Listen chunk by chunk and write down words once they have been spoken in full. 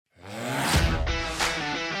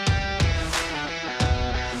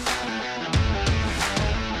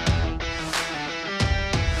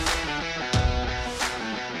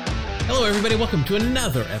everybody. Welcome to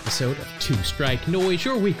another episode of Two Strike Noise,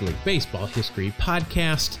 your weekly baseball history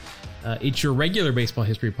podcast. It's your regular baseball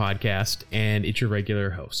history podcast, and it's your regular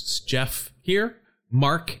hosts. Jeff here,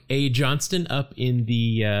 Mark A. Johnston up in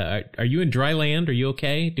the... are you in dry land? Are you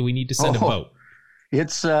okay? Do we need to send a boat?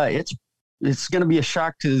 It's going to be a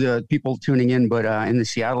shock to the people tuning in, but in the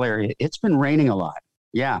Seattle area, it's been raining a lot.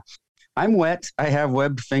 Yeah, I'm wet. I have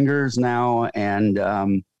webbed fingers now,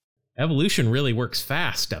 and... Evolution really works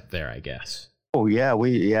fast up there, I guess. Oh, yeah.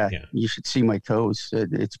 You should see my toes.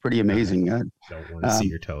 It's pretty amazing. I don't want to see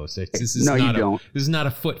your toes. This is not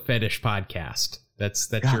a foot fetish podcast. That's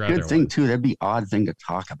your other good thing, too. That'd be odd thing to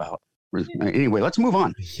talk about. Anyway, let's move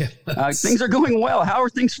on. Yeah, things are going well. How are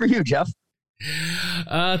things for you, Jeff?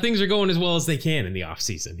 Things are going as well as they can in the off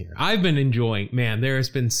season here. I've been enjoying, there has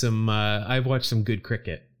been some, I've watched some good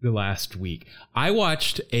cricket the last week. I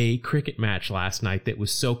watched a cricket match last night that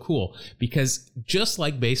was so cool because just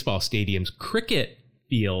like baseball stadiums, cricket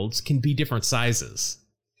fields can be different sizes.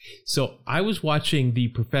 So I was watching the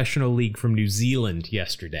professional league from New Zealand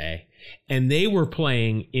yesterday, and they were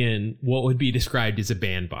playing in what would be described as a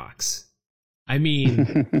bandbox. I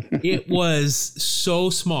mean, it was so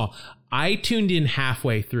small. I tuned in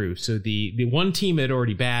halfway through. So the one team had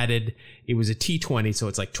already batted. It was a T20, so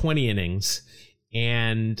it's like 20 innings.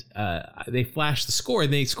 And they flashed the score,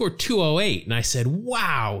 and they scored 208. And I said,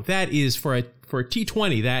 wow, that is for a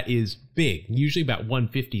T20, that is big. Usually about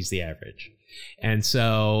 150 is the average. And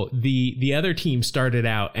so the other team started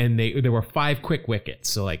out, and there were 5 quick wickets,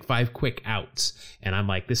 so like 5 quick outs. And I'm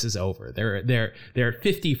like, this is over. They're at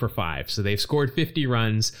 50 for 5, so they've scored 50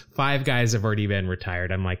 runs. 5 guys have already been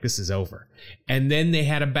retired. I'm like, this is over. And then they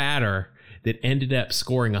had a batter that ended up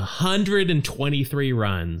scoring 123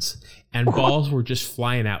 runs, and balls were just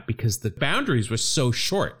flying out because the boundaries were so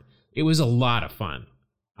short. It was a lot of fun.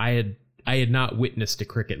 I had not witnessed a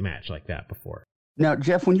cricket match like that before. Now,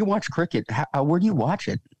 Jeff, when you watch cricket, where do you watch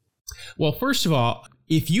it? Well, first of all,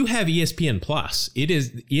 if you have ESPN Plus,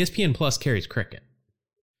 ESPN Plus carries cricket.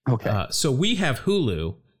 Okay. So we have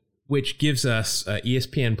Hulu, which gives us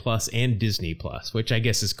ESPN Plus and Disney Plus, which I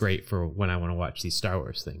guess is great for when I want to watch these Star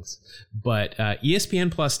Wars things. But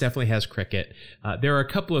ESPN Plus definitely has cricket. There are a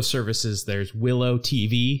couple of services. There's Willow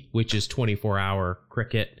TV, which is 24-hour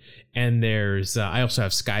cricket. And there's I also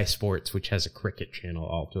have Sky Sports, which has a cricket channel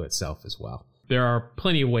all to itself as well. There are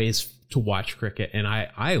plenty of ways to watch cricket, and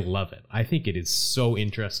I love it. I think it is so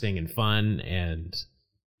interesting and fun, and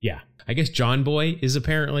yeah. I guess John Boy is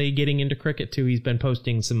apparently getting into cricket too. He's been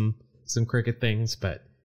posting some cricket things, but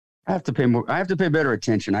I have to pay better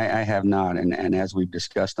attention. I have not, and as we've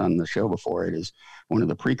discussed on the show before, it is one of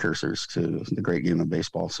the precursors to the great game of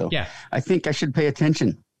baseball. So yeah. I think I should pay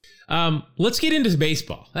attention. Let's get into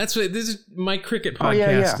baseball. This is my cricket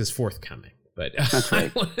podcast is forthcoming. But that's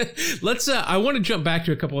right. I want to jump back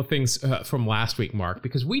to a couple of things from last week, Mark,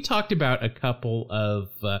 because we talked about a couple of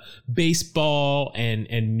baseball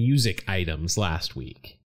and music items last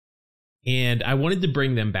week. And I wanted to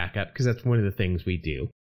bring them back up because that's one of the things we do.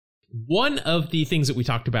 One of the things that we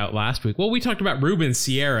talked about last week, we talked about Ruben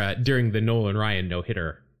Sierra during the Nolan Ryan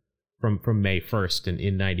no-hitter from May 1st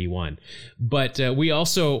in 91. But we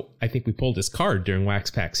also, I think we pulled his card during Wax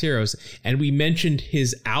Packs Heroes, and we mentioned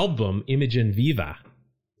his album, Imogen Viva.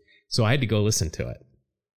 So I had to go listen to it.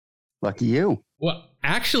 Lucky you. Well,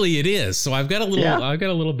 actually it is. So I've got a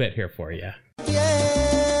little bit here for you.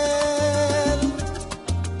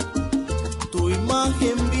 Tu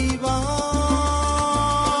imagen viva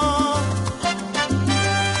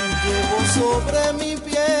llevo sobre mi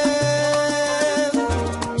piel.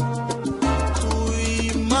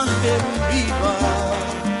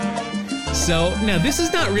 So now this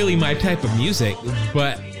is not really my type of music,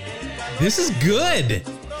 but this is good.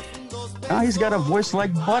 Oh, he's got a voice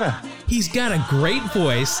like butter. He's got a great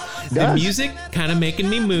voice. The music kind of making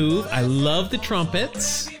me move. I love the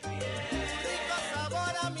trumpets.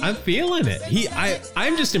 I'm feeling it.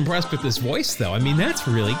 I'm just impressed with this voice, though. I mean, that's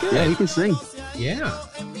really good. Yeah, he can sing. Yeah.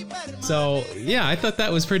 So, yeah, I thought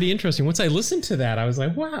that was pretty interesting. Once I listened to that, I was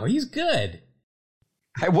like, wow, he's good.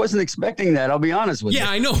 I wasn't expecting that. I'll be honest with you. Yeah,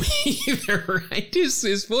 I know either. Right?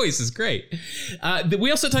 His voice is great.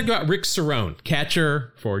 We also talked about Rick Cerrone,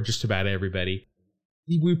 catcher for just about everybody.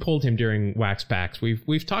 We pulled him during Wax Packs.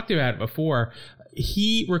 We've talked about it before.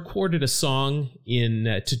 He recorded a song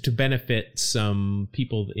to benefit some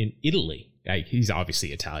people in Italy. He's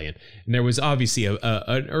obviously Italian, and there was obviously an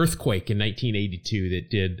earthquake in 1982 that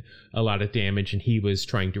did a lot of damage, and he was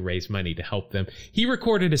trying to raise money to help them. He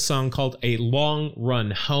recorded a song called "A Long Run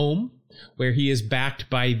Home," where he is backed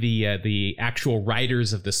by the actual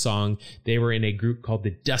writers of the song. They were in a group called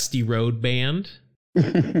the Dusty Road Band.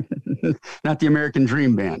 Not the American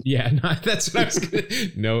Dream Band. Yeah, that's what I was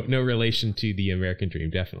gonna, no relation to the American Dream,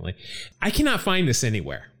 definitely. I cannot find this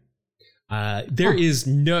anywhere. There is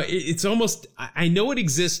no, it's almost, I know it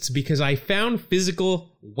exists because I found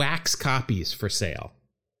physical wax copies for sale,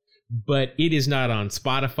 but it is not on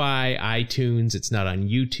Spotify, iTunes, it's not on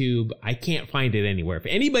YouTube. I can't find it anywhere. If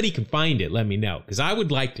anybody can find it, let me know, because I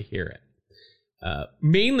would like to hear it.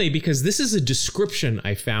 Mainly because this is a description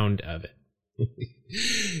I found of it.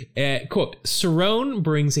 Quote, Cerrone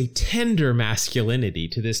brings a tender masculinity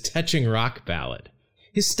to this touching rock ballad.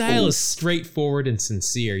 His style is straightforward and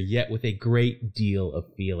sincere, yet with a great deal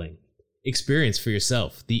of feeling. Experience for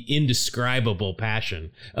yourself the indescribable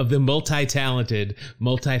passion of the multi-talented,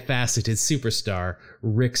 multifaceted superstar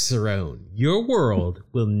Rick Cerrone. Your world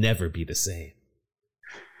will never be the same.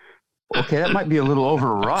 Okay, that might be a little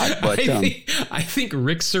overwrought, but I think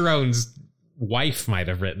Rick Cerrone's wife might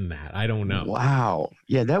have written that. I don't know. Wow,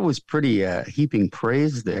 yeah, that was pretty heaping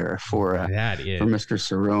praise there for Mr.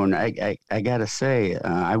 Cerrone. I gotta say,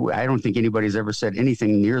 I don't think anybody's ever said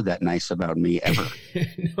anything near that nice about me ever.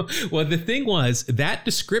 No. Well, the thing was that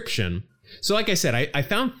description. So, like I said, I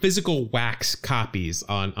found physical wax copies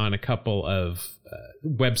on a couple of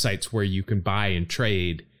websites where you can buy and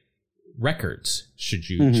trade records should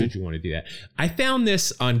you want to do that. I found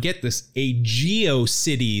this on, get this, a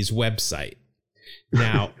GeoCities website.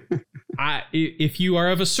 Now, if you are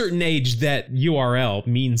of a certain age, that URL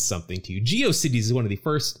means something to you. GeoCities is one of the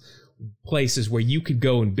first places where you could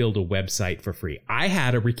go and build a website for free. I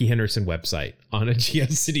had a Ricky Henderson website on a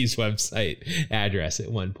GeoCities website address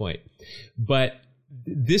at one point, but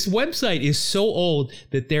this website is so old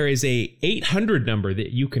that there is a 800 number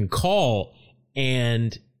that you can call,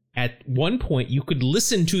 and at one point you could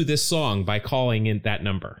listen to this song by calling in that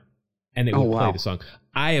number, and it would play the song.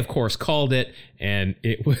 I, of course, called it, and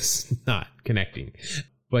it was not connecting.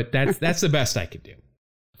 But that's the best I could do.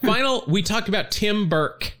 Final, we talked about Tim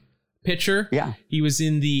Burke, pitcher. Yeah, he was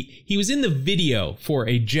in the video for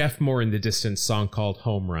a Jeff Moore in the Distance song called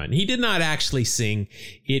Home Run. He did not actually sing.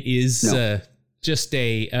 It is just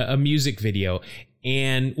a music video.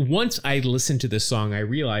 And once I listened to this song, I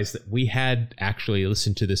realized that we had actually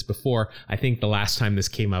listened to this before. I think the last time this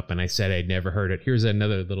came up, and I said I'd never heard it. Here's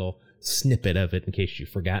another little snippet of it in case you've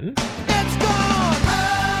forgotten. It's gone!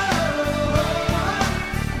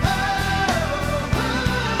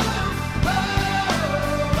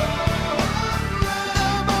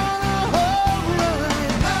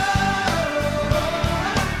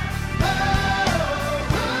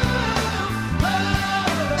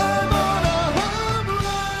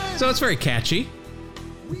 So it's very catchy.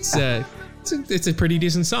 It's a pretty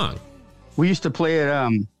decent song. We used to play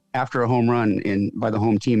it after a home run by the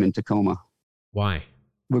home team in Tacoma. Why?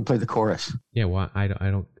 We'd play the chorus. Yeah, why? I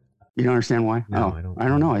don't. You don't understand why? No, I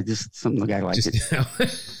don't know. I just something the guy liked it.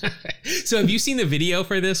 So have you seen the video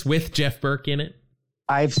for this with Jeff Burke in it?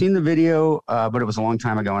 I've seen the video, but it was a long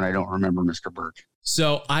time ago, and I don't remember Mr. Burke.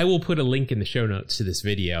 So I will put a link in the show notes to this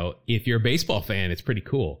video. If you're a baseball fan, it's pretty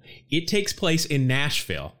cool. It takes place in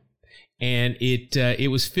Nashville, and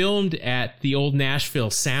it was filmed at the old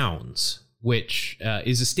Nashville Sounds, which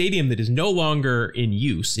is a stadium that is no longer in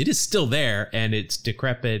use. It is still there, and it's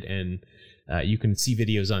decrepit, and you can see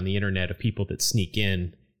videos on the internet of people that sneak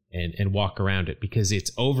in and walk around it because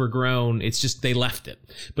it's overgrown. It's just they left it.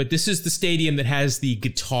 But this is the stadium that has the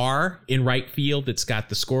guitar in right field that's got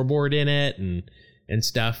the scoreboard in it and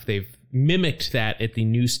stuff. They've mimicked that at the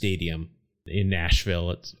new stadium in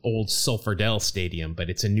Nashville. It's old Sulphur-Dell Stadium, but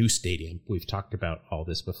it's a new stadium. We've talked about all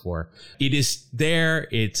this before. It is there.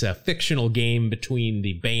 It's a fictional game between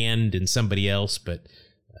the band and somebody else, but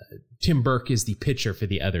Tim Burke is the pitcher for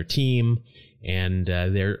the other team, and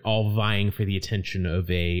they're all vying for the attention of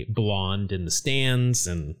a blonde in the stands,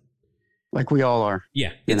 and like we all are.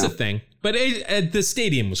 Yeah, it's a thing. But the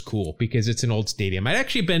stadium was cool because it's an old stadium. I'd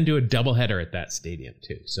actually been to a doubleheader at that stadium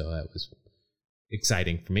too, so that was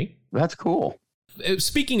exciting for me. That's cool.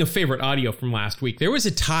 Speaking of favorite audio from last week, there was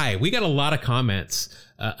a tie. We got a lot of comments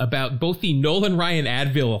about both the Nolan Ryan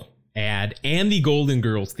Advil ad and the Golden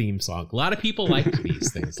Girls theme song. A lot of people liked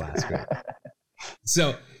these things last week.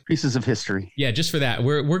 So pieces of history. Yeah, just for that,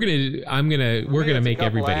 we're gonna make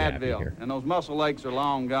everybody happy here. And those muscle aches are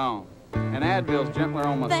long gone. And Advil's gentler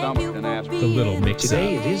on my stomach than aspirin. The little mix.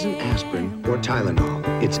 Today it isn't aspirin or Tylenol.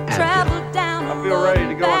 It's Advil. I feel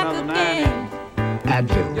ready to go another 9 innings.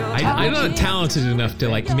 Advil. I'm not talented enough to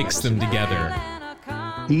like mix them together.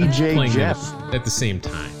 DJ playing Jeff them at the same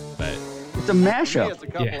time, but it's a mashup. It's a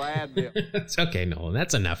couple of Advil. It's okay, Nolan.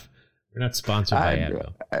 That's enough. We're not sponsored by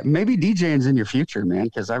Advil. Maybe DJing's in your future, man,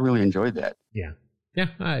 because I really enjoyed that. Yeah. Yeah.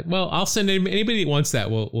 All right. Well, I'll send anybody that wants that.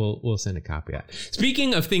 We'll send a copy of that.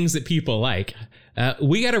 Speaking of things that people like,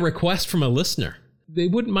 we got a request from a listener. They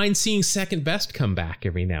wouldn't mind seeing Second Best come back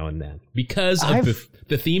every now and then because of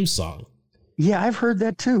the theme song. Yeah, I've heard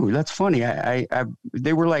that too. That's funny.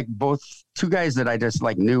 They were like both two guys that I just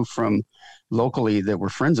like knew from locally that were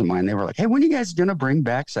friends of mine. They were like, "Hey, when are you guys gonna bring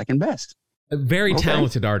back Second Best?" A very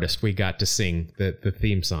talented artist we got to sing the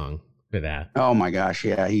theme song for that. Oh my gosh,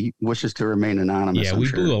 yeah. He wishes to remain anonymous. Yeah,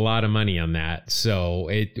 we blew a lot of money on that. So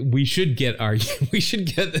we should get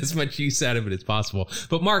as much use out of it as possible.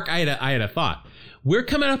 But Mark, I had a thought. We're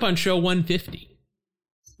coming up on show 150.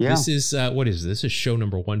 Yeah. This is what is this? This is show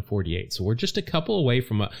number 148. So we're just a couple away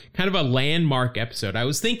from a kind of a landmark episode. I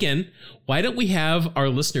was thinking, why don't we have our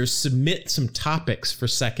listeners submit some topics for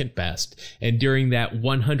Second Best, and during that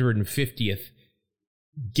 150th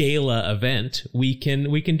gala event, we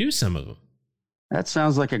can do some of them. That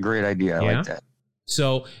sounds like a great idea. I like that.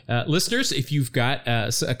 So, listeners, if you've got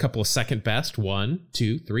a couple of Second Best, 1,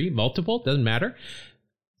 2, 3, multiple, doesn't matter,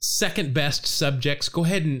 Second Best subjects, go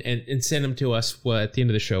ahead and send them to us. Well, at the end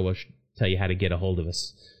of the show, we'll tell you how to get a hold of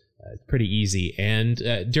us. It's pretty easy. And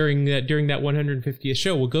during that 150th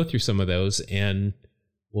show, we'll go through some of those, and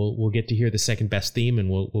we'll get to hear the Second Best theme, and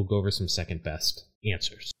we'll go over some Second Best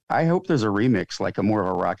answers. I hope there's a remix, like a more of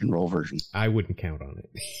a rock and roll version. I wouldn't count on it.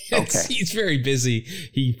 Okay. He's very busy.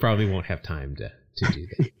 He probably won't have time to do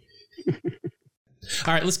that.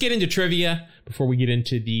 All right, let's get into trivia before we get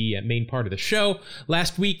into the main part of the show.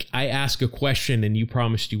 Last week, I asked a question, and you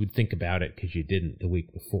promised you would think about it because you didn't the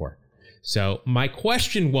week before. So my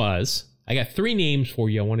question was, I got 3 names for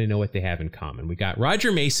you. I want to know what they have in common. We got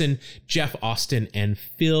Roger Mason, Jeff Austin, and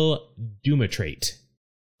Phil Dumatrate.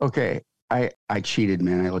 Okay, I cheated,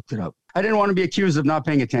 man. I looked it up. I didn't want to be accused of not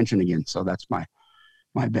paying attention again, so that's my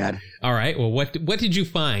bad. All right, well, what did you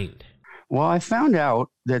find? Well, I found out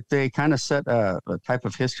that they kind of set a type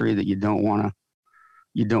of history that you don't want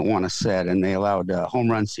to set, and they allowed home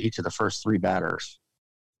runs to each of the first 3 batters.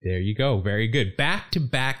 There you go. Very good. Back to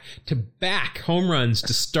back home runs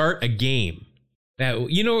to start a game. Now,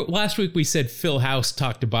 last week we said Phil House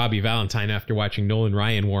talked to Bobby Valentine after watching Nolan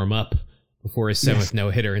Ryan warm up before his 7th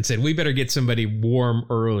no-hitter and said, we better get somebody warm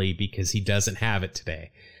early because he doesn't have it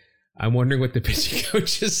today. I'm wondering what the pitching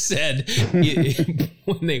coaches said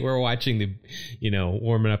when they were watching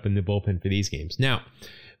warming up in the bullpen for these games. Now,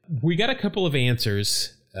 we got a couple of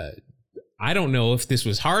answers. I don't know if this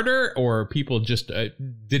was harder or people just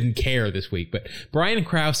didn't care this week, but Brian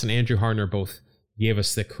Krause and Andrew Harner both gave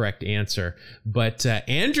us the correct answer. But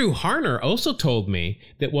Andrew Harner also told me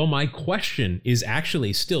that while my question is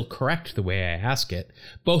actually still correct the way I ask it,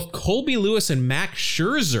 both Colby Lewis and Max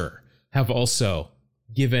Scherzer have also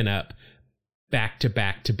given up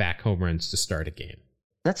back-to-back home runs to start a game.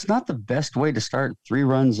 That's not the best way to start. 3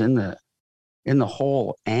 runs in the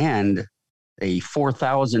hole and a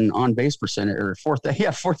 4,000 on base percentage, or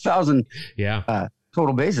 4,000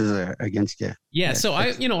 total bases against you. Yeah, so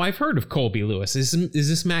I've heard of Colby Lewis. Is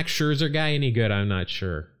this Max Scherzer guy any good? I'm not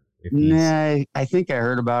sure. Nah, I think I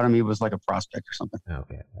heard about him. He was like a prospect or something.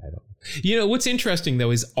 Okay, I don't. What's interesting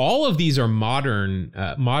though is all of these are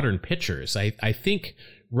modern pitchers. I think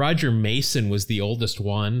Roger Mason was the oldest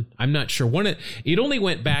one. I'm not sure. It only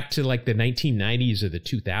went back to like the 1990s or the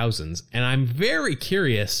 2000s, and I'm very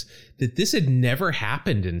curious that this had never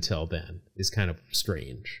happened until then. Is kind of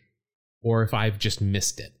strange, or if I've just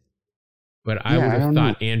missed it. But I would have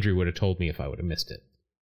thought Andrew would have told me if I would have missed it.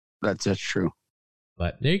 That's true.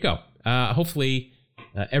 But there you go. Hopefully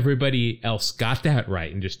everybody else got that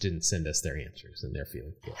right and just didn't send us their answers and their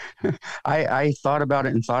feeling. I thought about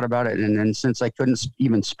it, and then since I couldn't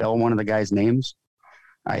even spell one of the guys' names,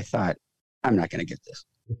 I thought, I'm not going to get this.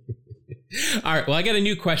 All right. Well, I got a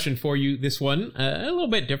new question for you. This one, a little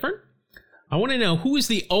bit different. I want to know who is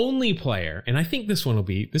the only player, and I think this one will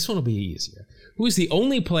be easier. Who is the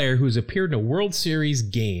only player who's appeared in a World Series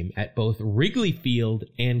game at both Wrigley Field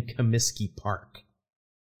and Comiskey Park?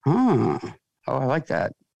 Oh, I like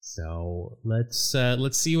that. So let's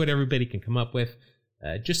see what everybody can come up with.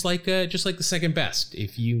 Just like the Second Best.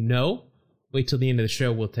 If you know, wait till the end of the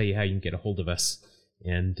show. We'll tell you how you can get a hold of us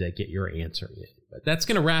and get your answer in. But that's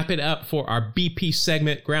going to wrap it up for our BP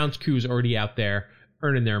segment. Grounds crew's already out there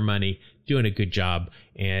earning their money, doing a good job.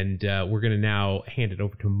 And we're going to now hand it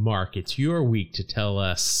over to Mark. It's your week to tell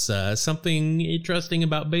us something interesting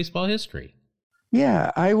about baseball history. Yeah,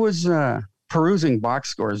 I was perusing box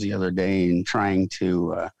scores the other day and trying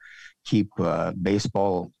to keep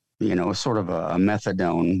baseball, sort of a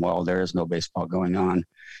methadone while there is no baseball going on.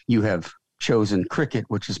 You have chosen cricket,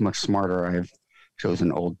 which is much smarter. I've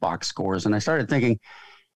chosen old box scores. And I started thinking,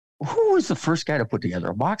 who was the first guy to put together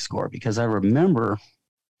a box score? Because I remember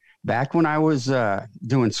back when I was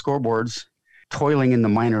doing scoreboards, toiling in the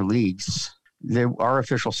minor leagues, our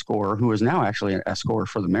official scorer, who is now actually a scorer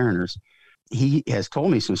for the Mariners, he has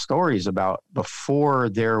told me some stories about before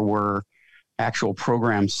there were actual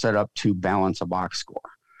programs set up to balance a box score,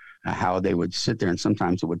 how they would sit there, and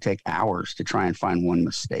sometimes it would take hours to try and find one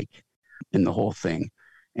mistake in the whole thing.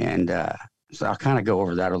 And so I'll kind of go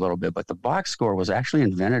over that a little bit. But the box score was actually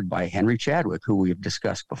invented by Henry Chadwick, who we've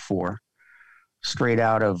discussed before, straight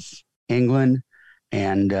out of England,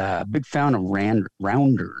 and big fan of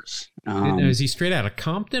rounders. Is he straight out of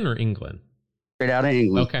Compton or England? Straight out of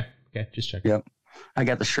England. Okay, just checking. Yep, I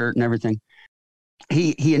got the shirt and everything.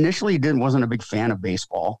 He initially wasn't a big fan of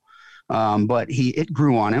baseball, but it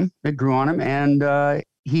grew on him. And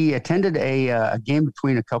he attended a game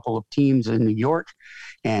between a couple of teams in New York,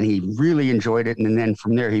 and he really enjoyed it. And then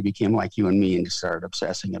from there, he became like you and me and just started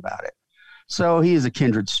obsessing about it. So he is a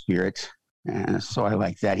kindred spirit. So I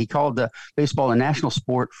like that. He called baseball a national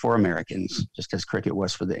sport for Americans, just as cricket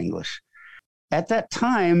was for the English. At that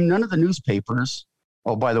time, none of the newspapers,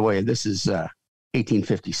 oh, by the way, this is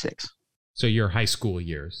 1856. So your high school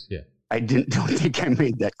years, yeah. I don't think I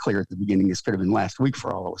made that clear at the beginning. This could have been last week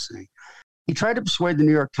for all I was saying. He tried to persuade the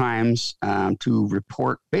New York Times to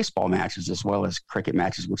report baseball matches as well as cricket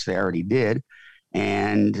matches, which they already did.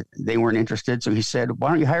 And they weren't interested. So he said, why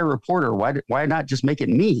don't you hire a reporter? Why not just make it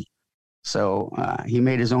me? So he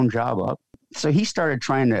made his own job up. So he started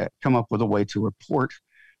trying to come up with a way to report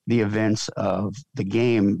the events of the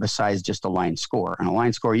game besides just a line score. And a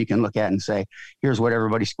line score you can look at and say, here's what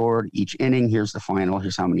everybody scored each inning, here's the final,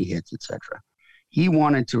 here's how many hits, etc. He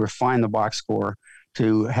wanted to refine the box score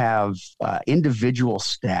to have individual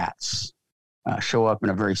stats show up in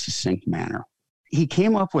a very succinct manner. He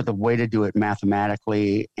came up with a way to do it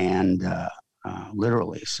mathematically and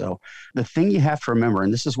literally. So the thing you have to remember,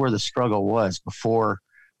 and this is where the struggle was before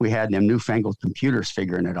we had them newfangled computers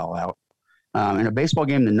figuring it all out. In a baseball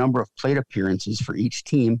game, the number of plate appearances for each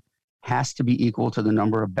team has to be equal to the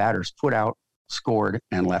number of batters put out, scored,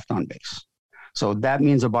 and left on base. So that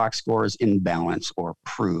means a box score is in balance or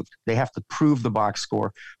proved. They have to prove the box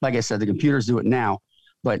score. Like I said, the computers do it now.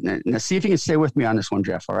 But now see if you can stay with me on this one,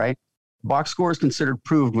 Jeff, all right? Box score is considered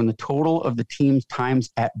proved when the total of the team's times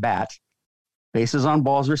at bat, bases on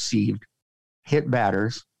balls received, hit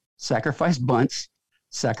batters, sacrifice bunts,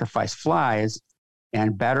 sacrifice flies,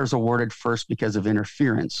 and batters awarded first because of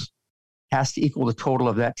interference has to equal the total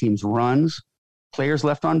of that team's runs, players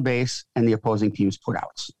left on base, and the opposing team's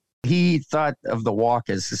putouts. He thought of the walk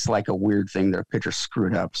as just like a weird thing that a pitcher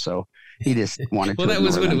screwed up, so he just wanted well, to. That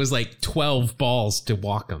was when them. It was like 12 balls to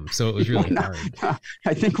walk them, so it was really hard.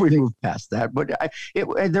 I think we moved past that, but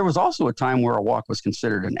there was also a time where a walk was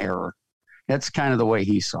considered an error. That's kind of the way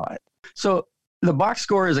he saw it. So the box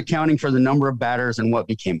score is accounting for the number of batters and what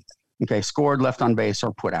became them. Okay, scored, left on base,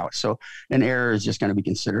 or put out. So an error is just going to be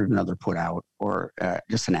considered another put out or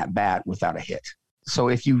just an at-bat without a hit. So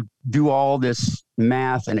if you do all this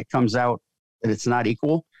math and it comes out that it's not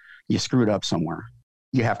equal, you screwed up somewhere.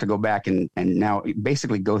 You have to go back and now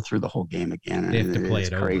basically go through the whole game again. They have to play it's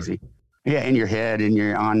it crazy. over. Yeah, in your head, and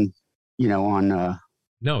you're on, on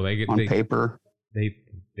paper.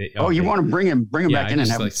 You want to bring him back in and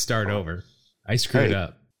have start over. I screwed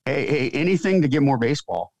up. Hey, anything to get more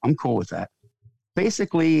baseball. I'm cool with that.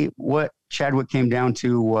 Basically, what Chadwick came down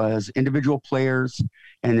to was individual players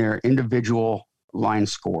and their individual line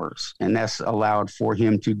scores. And that's allowed for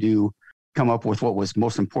him to come up with what was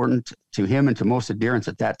most important to him and to most adherents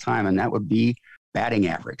at that time. And that would be batting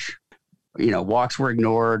average. Walks were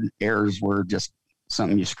ignored. Errors were just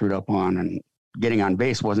something you screwed up on. And getting on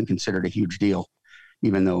base wasn't considered a huge deal,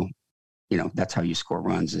 even though, that's how you score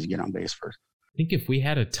runs is get on base first. I think if we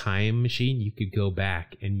had a time machine, you could go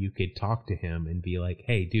back and you could talk to him and be like,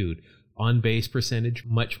 hey, dude, on base percentage,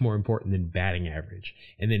 much more important than batting average.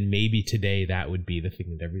 And then maybe today that would be the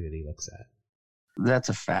thing that everybody looks at. That's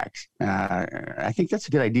a fact. I think that's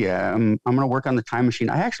a good idea. I'm going to work on the time machine.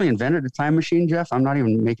 I actually invented a time machine, Jeff. I'm not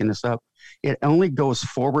even making this up. It only goes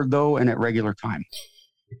forward, though, and at regular time.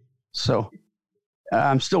 So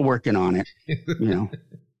I'm still working on it.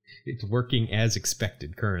 It's working as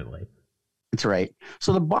expected currently. That's right.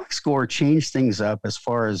 So the box score changed things up as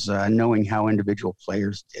far as knowing how individual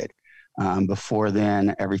players did. Before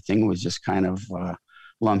then, everything was just kind of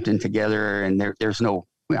lumped in together, and there's no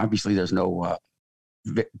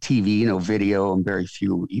TV, no video, and very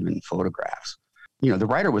few even photographs. The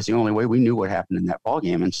writer was the only way we knew what happened in that ball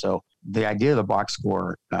game, and so the idea of the box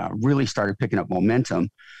score really started picking up momentum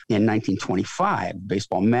in 1925.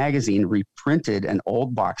 Baseball Magazine reprinted an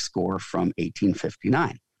old box score from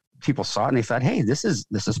 1859. people saw it and they thought, hey, this is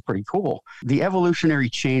pretty cool. The evolutionary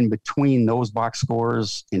chain between those box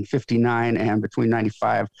scores in 59 and between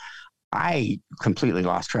 95, I completely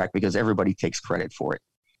lost track because everybody takes credit for it,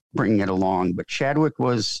 bringing it along. But Chadwick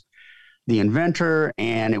was the inventor,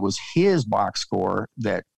 and it was his box score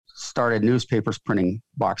that started newspapers printing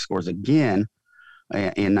box scores again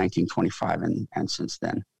in 1925 and since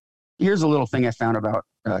then. Here's a little thing I found about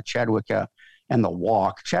Chadwick and the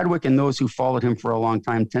walk. Chadwick and those who followed him for a long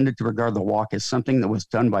time tended to regard the walk as something that was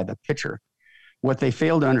done by the pitcher. What they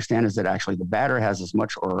failed to understand is that actually the batter has as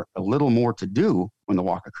much or a little more to do when the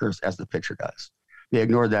walk occurs as the pitcher does. They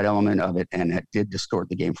ignored that element of it, and it did distort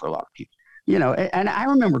the game for a lot of people. You know, and I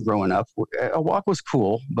remember growing up, a walk was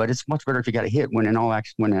cool, but it's much better if you got a hit when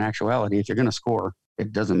in actuality, if you're going to score,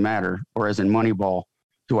 it doesn't matter. Or as in Moneyball,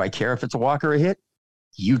 do I care if it's a walk or a hit?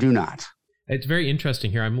 You do not. It's very interesting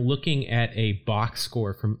here. I'm looking at a box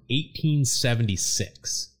score from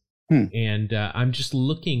 1876. And I'm just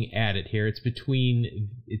looking at it here. It's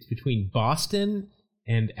between Boston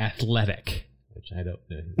and Athletic, which I don't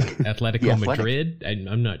know. Atletico Madrid?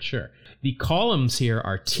 I'm not sure. The columns here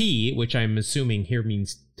are T, which I'm assuming here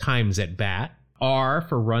means times at bat, R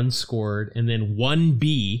for runs scored, and then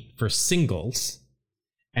 1B for singles.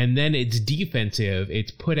 And then it's defensive.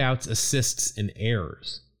 It's putouts, assists, and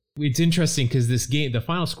errors. It's interesting because this game, the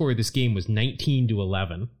final score of this game was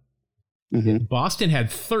 19-11. Mm-hmm. Boston had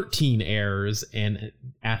 13 errors and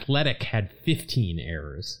Athletic had 15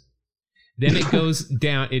 errors. Then it goes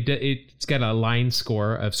down. It's got a line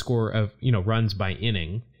score of runs by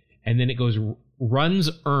inning, and then it goes runs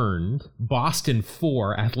earned. Boston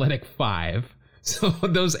 4, Athletic 5. So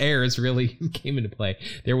those errors really came into play.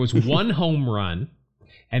 There was one home run,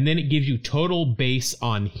 and then it gives you total base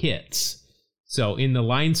on hits. So in the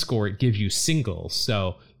line score, it gives you singles.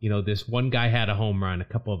 So this one guy had a home run. A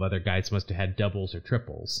couple of other guys must have had doubles or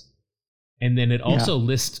triples. And then it also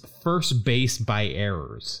lists first base by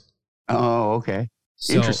errors. Oh, okay.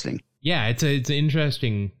 So, interesting. Yeah, it's an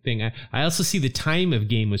interesting thing. I also see the time of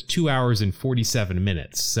game was 2 hours and 47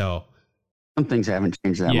 minutes. So some things haven't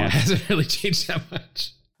changed that much. Yeah, it hasn't really changed that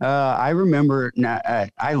much. I remember,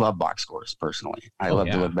 I love box scores personally. I love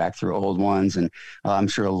to look back through old ones. And I'm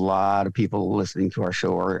sure a lot of people listening to our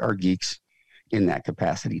show are geeks in that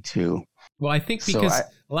capacity too. Well, I think because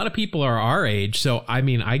a lot of people are our age. So, I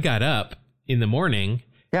mean, I got up in the morning,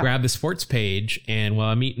 grabbed the sports page, and while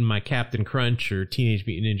I'm eating my Captain Crunch or Teenage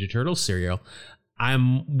Mutant Ninja Turtles cereal,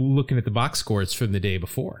 I'm looking at the box scores from the day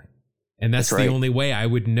before. And that's the only way I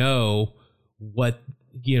would know what,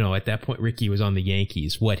 at that point, Ricky was on the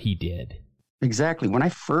Yankees, what he did. Exactly. When I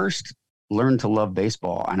first learned to love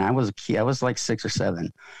baseball, and I was a kid, I was like 6 or 7.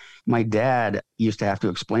 My dad used to have to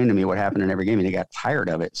explain to me what happened in every game, and he got tired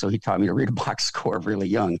of it. So he taught me to read a box score really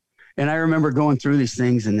young. And I remember going through these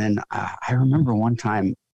things. And then I remember one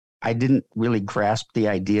time I didn't really grasp the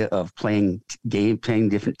idea of playing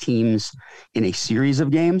different teams in a series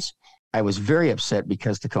of games. I was very upset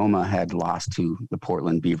because Tacoma had lost to the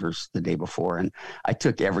Portland Beavers the day before. And I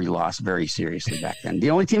took every loss very seriously back then.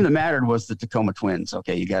 The only team that mattered was the Tacoma Twins.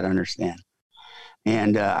 Okay, you got to understand.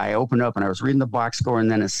 And I opened up and I was reading the box score,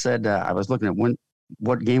 and then it said I was looking at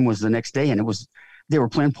what game was the next day, and they were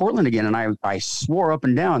playing Portland again, and I swore up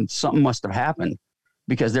and down something must have happened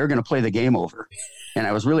because they were going to play the game over, and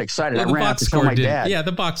I was really excited. Well, I ran out to tell my dad. Yeah,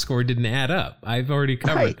 the box score didn't add up. I've already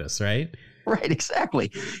covered this, right? Right,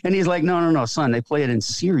 exactly. And he's like, no, son, they play it in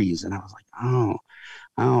series, and I was like,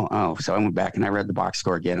 oh. So I went back and I read the box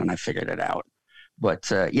score again, and I figured it out.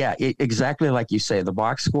 But exactly like you say, the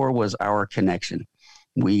box score was our connection.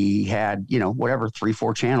 We had,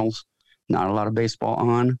 3-4 channels, not a lot of baseball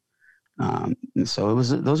on. And so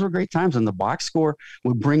those were great times. And the box score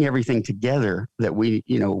would bring everything together that we,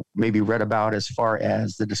 maybe read about as far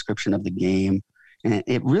as the description of the game. And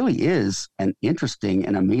it really is an interesting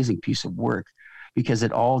and amazing piece of work because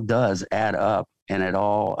it all does add up, and it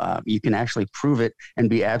all, you can actually prove it and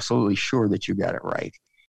be absolutely sure that you got it right.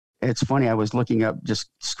 It's funny. I was looking up just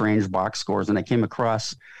strange box scores, and I came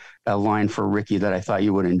across a line for Ricky that I thought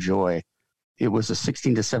you would enjoy. It was a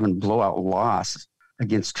 16-7 blowout loss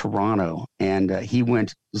against Toronto, and he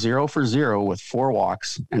went 0 for 0 with 4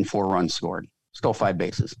 walks and 4 runs scored. Stole 5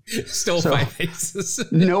 bases. Stole 5 bases.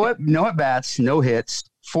 no at bats, no hits,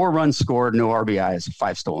 4 runs scored, no RBIs,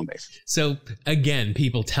 5 stolen bases. So again,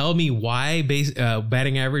 people, tell me why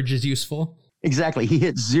batting average is useful. Exactly. He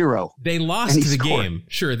hit 0. They lost the game.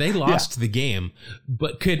 Sure, they lost the game.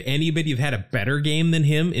 But could anybody have had a better game than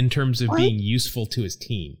him in terms of being useful to his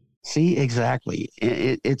team? See, exactly.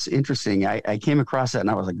 It's interesting. I came across that and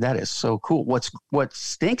I was like, that is so cool. What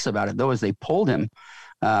stinks about it, though, is they pulled him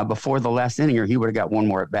before the last inning, or he would have got one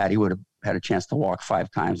more at bat. He would have had a chance to walk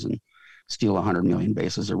 5 times and steal 100 million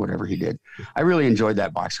bases or whatever he did. I really enjoyed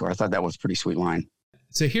that box score. I thought that was a pretty sweet line.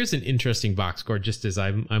 So here's an interesting box score, just as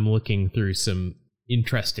I'm looking through some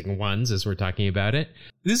interesting ones as we're talking about it.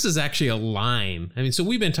 This is actually a line. I mean, so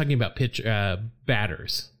we've been talking about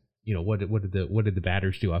batters. You know, what did the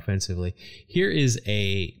batters do offensively? Here is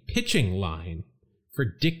a pitching line for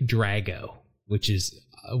Dick Drago, which is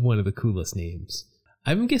one of the coolest names.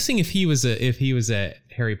 I'm guessing if he was a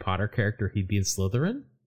Harry Potter character, he'd be in Slytherin.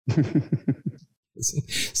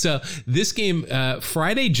 So this game,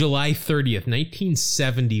 Friday, July 30th,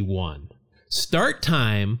 1971. Start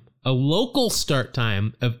time, a local start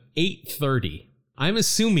time of 8:30. I'm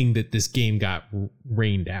assuming that this game got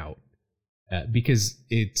rained out because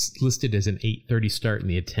it's listed as an 8:30 start and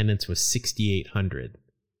the attendance was 6,800.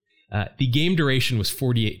 The game duration was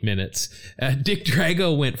 48 minutes. Dick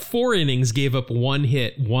Drago went 4 innings, gave up 1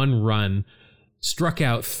 hit, 1 run, struck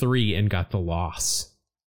out 3, and got the loss.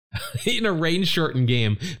 In a rain-shortened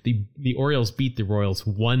game, the Orioles beat the Royals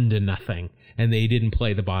 1-0, and they didn't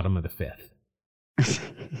play the bottom of the 5th.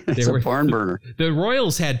 It's a barn burner. The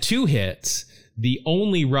Royals had 2 hits. The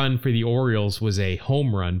only run for the Orioles was a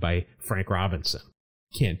home run by Frank Robinson.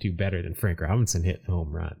 Can't do better than Frank Robinson hitting a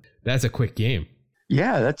home run. That's a quick game.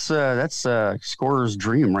 Yeah, that's a scorer's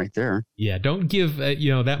dream right there. Yeah, don't give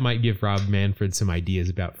that might give Rob Manfred some ideas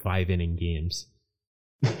about 5-inning games.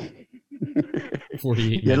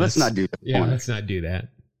 48 Yeah, minutes. let's not do that. Yeah, let's not do that.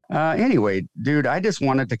 Anyway, dude, I just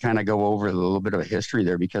wanted to kind of go over a little bit of a history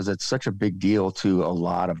there because it's such a big deal to a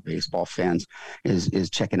lot of baseball fans is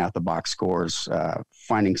checking out the box scores,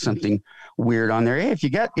 finding something weird on there. Hey, if you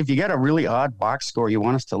got a really odd box score you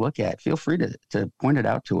want us to look at, feel free to point it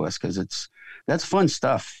out to us because that's fun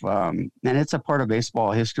stuff. And it's a part of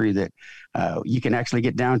baseball history that you can actually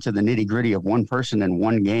get down to the nitty gritty of one person in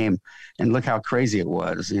one game and look how crazy it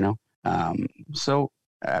was, So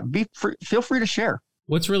feel free to share.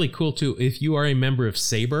 What's really cool, too, if you are a member of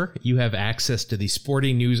SABR, you have access to the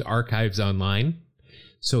Sporting News Archives online.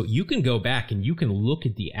 So you can go back and you can look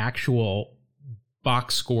at the actual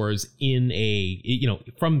box scores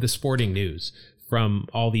from the Sporting News from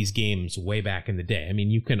all these games way back in the day. I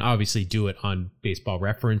mean, you can obviously do it on Baseball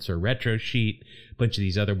Reference or Retro Sheet, a bunch of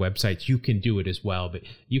these other websites. You can do it as well, but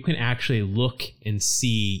you can actually look and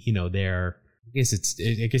see, their... I guess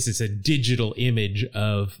it's a digital image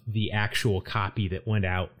of the actual copy that went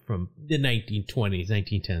out from the 1920s,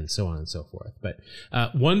 1910s, so on and so forth. But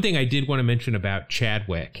one thing I did want to mention about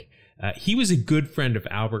Chadwick, he was a good friend of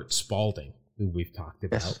Albert Spalding, who we've talked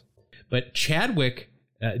about. Yes. But Chadwick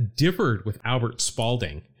differed with Albert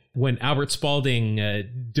Spalding when Albert Spalding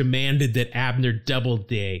demanded that Abner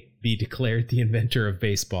Doubleday be declared the inventor of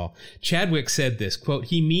baseball. Chadwick said this, quote,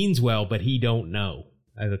 "He means well, but he don't know."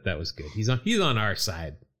 I thought that was good. He's on our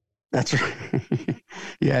side. That's right.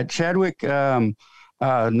 Yeah, Chadwick, known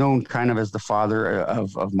kind of as the father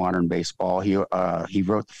of modern baseball. He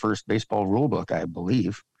wrote the first baseball rule book, I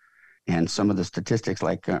believe, and some of the statistics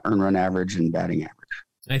like earned run average and batting average.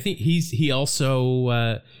 I think he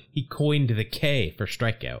also he coined the K for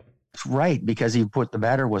strikeout. That's right, because he put the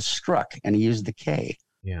batter was struck and he used the K.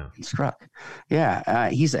 Yeah, struck. Yeah,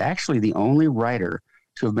 he's actually the only writer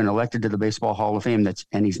to have been elected to the Baseball Hall of Fame.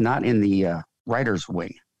 And he's not in the writers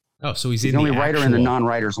wing. Oh, so he's the only writer in the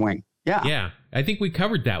non-writers wing. Yeah. Yeah. I think we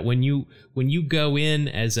covered that. When you go in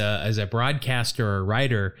as a broadcaster or a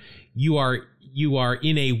writer, you are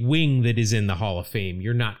in a wing that is in the Hall of Fame.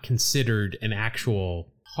 You're not considered an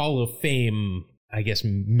actual Hall of Fame, I guess,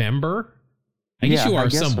 member. I guess you are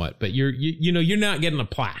somewhat, but you're not getting a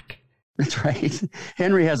plaque. That's right.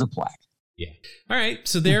 Henry has a plaque. Yeah. All right.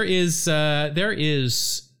 So there is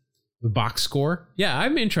the box score. Yeah,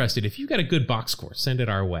 I'm interested. If you've got a good box score, send it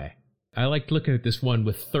our way. I liked looking at this one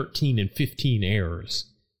with 13 and 15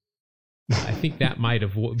 errors. I think that might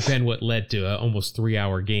have been what led to an almost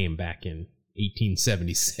 3-hour game back in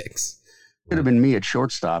 1876. Could have been me at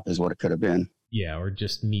shortstop is what it could have been. Yeah, or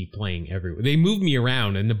just me playing everywhere. They move me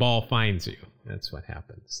around and the ball finds you. That's what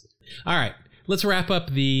happens. All right. Let's wrap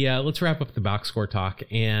up the box score talk,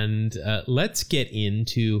 and let's get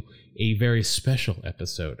into a very special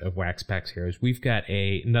episode of Wax Packs Heroes. We've got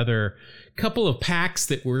another couple of packs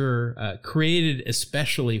that were created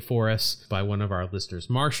especially for us by one of our listeners,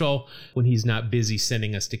 Marshall. When he's not busy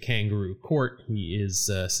sending us to Kangaroo Court, he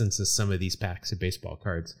sends us some of these packs of baseball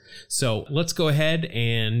cards. So let's go ahead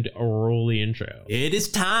and roll the intro. It is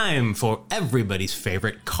time for everybody's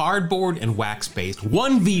favorite cardboard and wax-based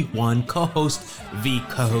 1v1 co-host v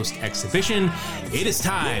co-host exhibition. It is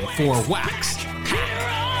time for Wax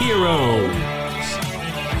Pack Heroes.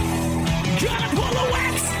 Gotta pull the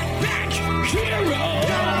wax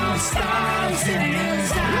All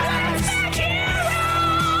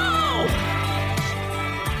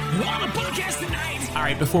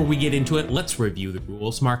right, before we get into it, let's review the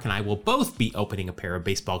rules. Mark and I will both be opening a pair of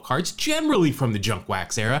baseball cards, generally from the Junk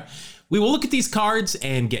Wax era. We will look at these cards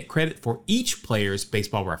and get credit for each player's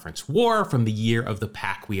baseball reference WAR from the year of the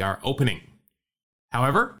pack we are opening.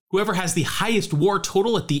 However, whoever has the highest WAR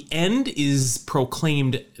total at the end is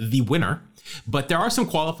proclaimed the winner. But there are some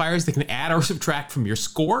qualifiers that can add or subtract from your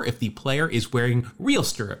score if the player is wearing real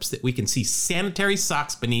stirrups that we can see sanitary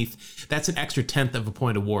socks beneath. That's an extra 1/10 of a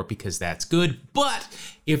point of WAR because that's good. But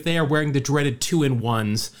if they are wearing the dreaded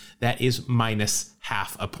 2-in-1s, that is minus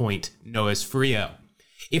half a point. No es frio.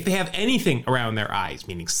 If they have anything around their eyes,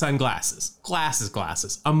 meaning sunglasses,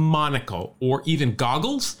 glasses, a monocle, or even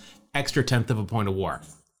goggles, extra 1/10 of a point of WAR.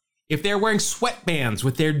 If they're wearing sweatbands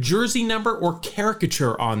with their jersey number or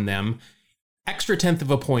caricature on them, extra 1/10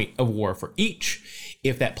 of a point of WAR for each.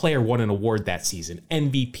 If that player won an award that season,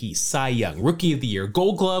 MVP, Cy Young, Rookie of the Year,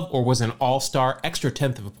 Gold Glove, or was an All-Star, extra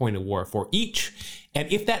 1/10 of a point of WAR for each. And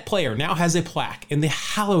if that player now has a plaque in the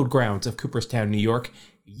hallowed grounds of Cooperstown, New York,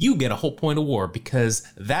 you get a whole point of WAR because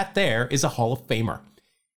that there is a Hall of Famer.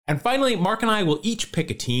 And finally, Mark and I will each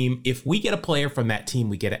pick a team. If we get a player from that team,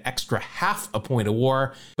 we get an extra half a point of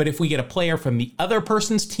WAR. But if we get a player from the other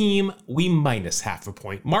person's team, we minus half a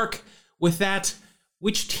point. Mark, with that,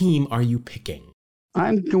 which team are you picking?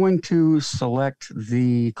 I'm going to select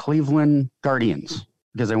the Cleveland Guardians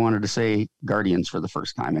because I wanted to say Guardians for the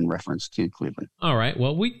first time in reference to Cleveland. All right.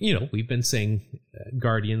 Well, we've been saying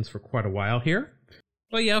Guardians for quite a while here.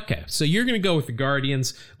 Well, yeah, okay. So you're going to go with the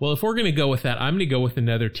Guardians. Well, if we're going to go with that, I'm going to go with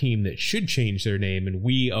another team that should change their name, and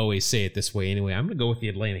we always say it this way anyway. I'm going to go with the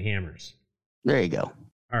Atlanta Hammers. There you go.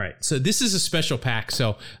 All right, so this is a special pack.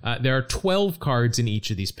 So there are 12 cards in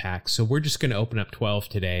each of these packs. So we're just going to open up 12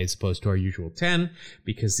 today as opposed to our usual 10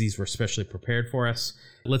 because these were specially prepared for us.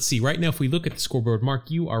 Let's see. Right now, if we look at the scoreboard,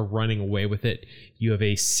 Mark, you are running away with it. You have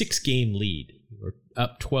a 6-game lead. You're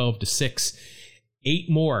up 12-6.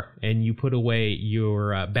 8 more, and you put away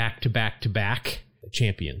your back-to-back-to-back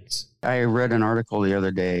champions. I read an article the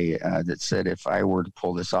other day that said if I were to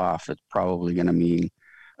pull this off, it's probably going to mean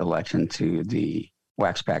election to the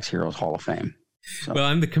Wax Packs Heroes Hall of Fame. So. Well,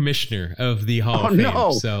 I'm the commissioner of the Hall of Fame.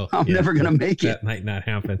 No, so I'm never going to make it. That might not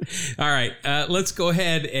happen. All right, let's go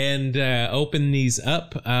ahead and open these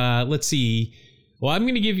up. Let's see. Well, I'm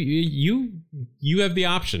going to give you have the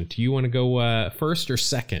option. Do you want to go first or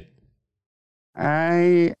second?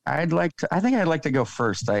 I think I'd like to go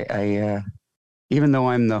first. I even though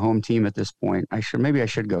I'm the home team at this point, I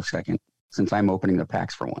should go second since I'm opening the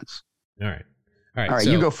packs for once. All right. So,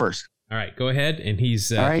 you go first. All right, go ahead. And he's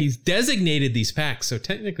designated these packs, so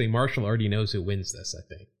technically Marshall already knows who wins this, I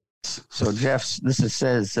think. So Jeff,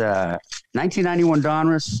 says 1991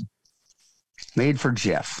 Donruss made for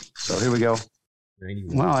Jeff. So here we go.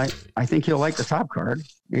 91. Well, I think he'll like the top card.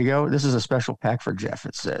 Here you go. This is a special pack for Jeff,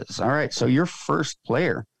 it says. All right, so your first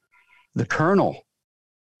player, the Colonel,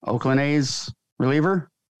 Oakland A's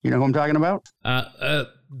reliever. You know who I'm talking about?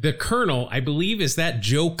 The Colonel, I believe, is that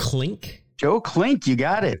Joe Klink? Joe Klink, you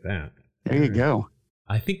got it. That. There you go.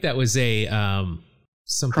 I think that was a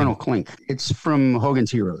something. Colonel Klink. It's from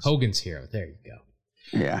Hogan's Heroes. Hogan's Hero. There you go.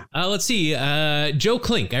 Yeah. Let's see. Joe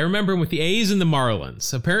Klink. I remember him with the A's and the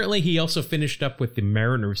Marlins. Apparently, he also finished up with the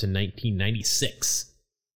Mariners in 1996.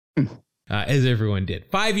 As everyone did.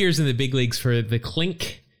 5 years in the big leagues for the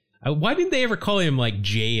Klink. Why didn't they ever call him like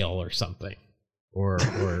Jail or something? Or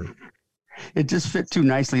it just fit too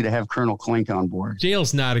nicely to have Colonel Klink on board.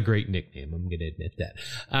 Jail's not a great nickname. I'm going to admit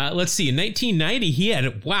that. Let's see. In 1990, he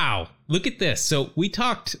had, wow, look at this. So we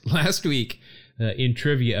talked last week in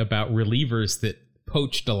trivia about relievers that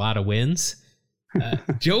poached a lot of wins.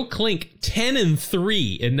 Joe Klink,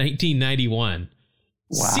 10-3 in 1991.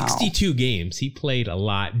 Wow. 62 games. He played a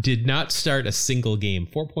lot. Did not start a single game.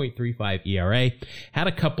 4.35 ERA. Had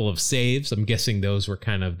a couple of saves. I'm guessing those were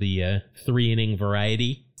kind of the 3-inning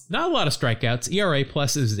variety. Not a lot of strikeouts. ERA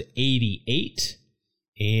plus is 88.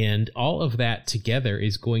 And all of that together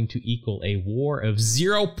is going to equal a WAR of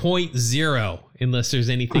 0.0, unless there's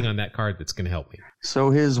anything on that card that's going to help me. So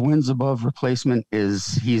his wins above replacement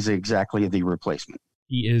he's exactly the replacement.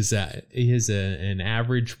 He is an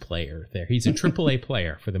average player there. He's a AAA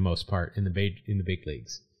player for the most part in the big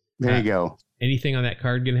leagues. There you go. Anything on that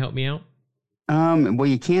card going to help me out? Well,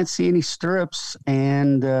 you can't see any stirrups,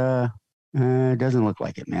 and it doesn't look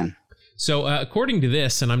like it, man. So according to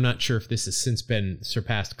this, and I'm not sure if this has since been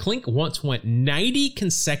surpassed, Klink once went 90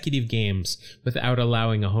 consecutive games without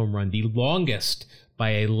allowing a home run, the longest by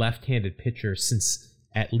a left-handed pitcher since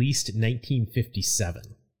at least 1957.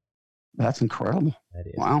 That's incredible. That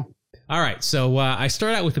is. Wow. All right, so I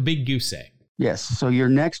start out with a big goose egg. Yes. So your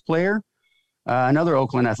next player, another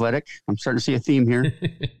Oakland Athletic. I'm starting to see a theme here.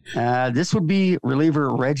 This would be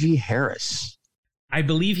reliever Reggie Harris. I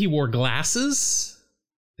believe he wore glasses.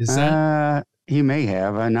 Is that? He may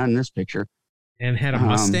have, not in this picture. And had a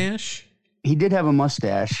mustache? He did have a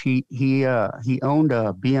mustache. He owned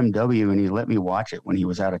a BMW, and he let me watch it when he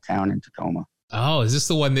was out of town in Tacoma. Oh, is this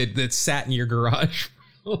the one that sat in your garage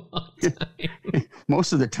for a long time?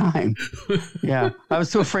 Most of the time. Yeah. I was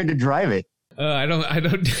too afraid to drive it. I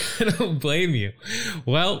don't blame you.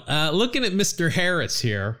 Well, looking at Mr. Harris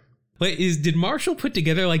here, did Marshall put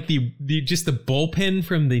together like the bullpen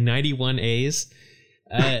from the 91 A's?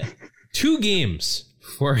 2 games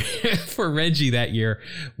for Reggie that year.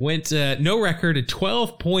 Went no record, a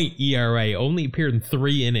 12-point ERA, only appeared in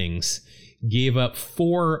 3 innings. Gave up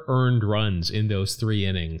 4 earned runs in those 3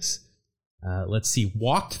 innings. Let's see,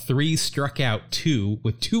 walked 3, struck out 2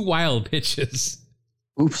 with 2 wild pitches.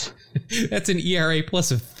 Oops. That's an ERA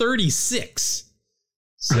plus of 36.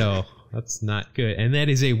 So that's not good. And that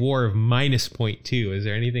is a WAR of minus 0.2. Is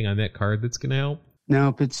there anything on that card that's going to help?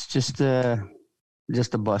 Nope, it's just a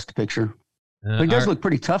bust picture. But he does look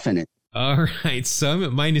pretty tough in it. All right, so I'm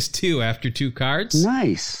at minus 2 after 2 cards.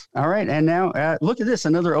 Nice. All right, and now look at this,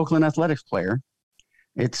 another Oakland Athletics player.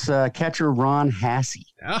 It's catcher Ron Hasse.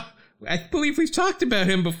 Oh, I believe we've talked about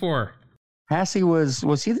him before. Hasse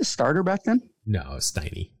was he the starter back then? No,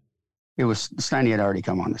 Steiny. It was Steiny had already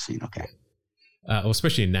come on the scene. Okay. Well,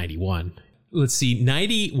 especially in 91. Let's see,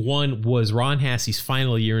 91 was Ron Hasse's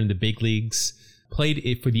final year in the big leagues. Played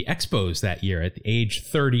it for the Expos that year at the age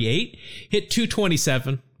 38. Hit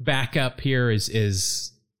 227. Back up here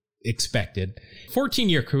is expected.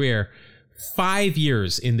 14-year career. 5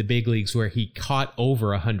 years in the big leagues where he caught over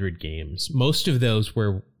 100 games. Most of those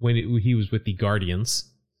were when he was with the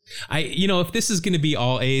Guardians. If this is going to be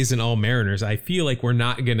all A's and all Mariners, I feel like we're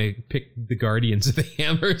not going to pick the Guardians or the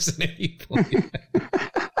Hammers at any point.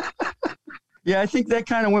 Yeah, I think that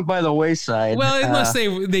kind of went by the wayside. Well, unless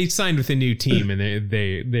they signed with a new team and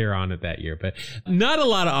they're on it that year. But not a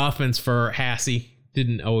lot of offense for Hasse.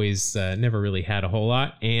 Didn't always, never really had a whole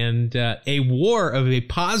lot. And a WAR of a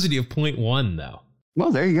positive 0.1, though.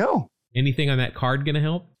 Well, there you go. Anything on that card going to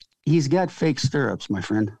help? He's got fake stirrups, my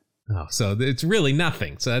friend. Oh, so it's really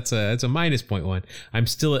nothing. So that's a minus 0.1. I'm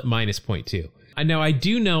still at minus 0.2. Now, I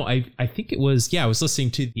do know, I think it was, I was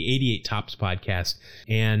listening to the 88 Tops podcast,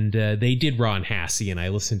 and they did Ron Hasse, and I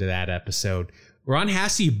listened to that episode. Ron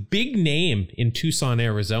Hasse, big name in Tucson,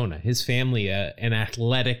 Arizona. His family, an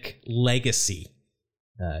athletic legacy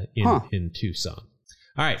in Tucson.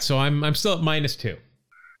 All right, so I'm still at minus 2.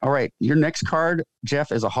 All right, your next card,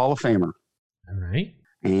 Jeff, is a Hall of Famer. All right.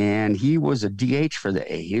 And he was a DH for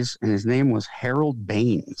the A's, and his name was Harold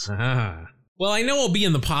Baines. Well, I know I'll be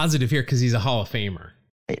in the positive here because he's a Hall of Famer,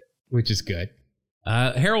 which is good.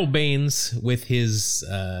 Harold Baines, with his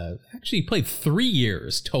actually played 3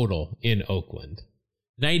 years total in Oakland.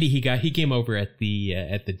 90, he came over at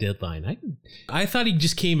the deadline. I thought he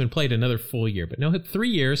just came and played another full year, but no, 3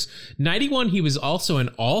 years. 91, he was also an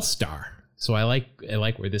All-Star, so I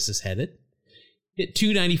like where this is headed. Hit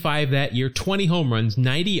 295 that year, 20 home runs,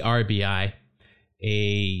 90 RBI,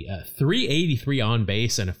 a 383 on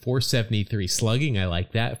base, and a 473 slugging. I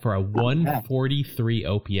like that for a 143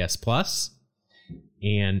 OPS plus.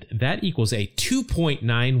 And that equals a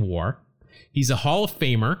 2.9 WAR. He's a Hall of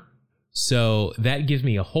Famer, so that gives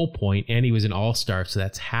me a whole point, and he was an All-Star, so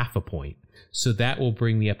that's half a point. So that will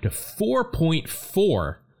bring me up to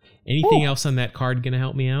 4.4. Anything else on that card going to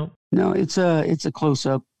help me out? No, it's a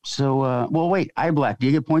close-up. So, well, wait, eye black. Do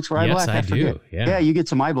you get points for eye black? Yes, I do. Yeah, you get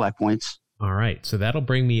some eye black points. All right, so that'll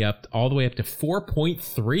bring me up all the way up to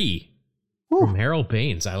 4.3 from Harold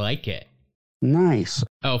Baines. I like it. Nice.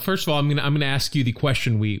 Oh, first of all, I'm gonna ask you the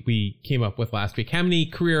question we came up with last week. How many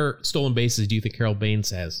career stolen bases do you think Harold Baines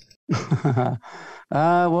has?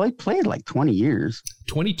 Well, he played like 20 years.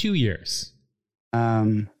 22 years.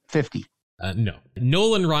 50. No.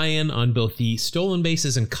 Nolan Ryan on both the stolen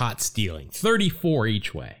bases and caught stealing. 34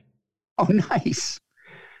 each way. Oh, nice.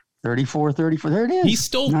 34. There it is. He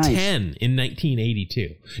stole 10 in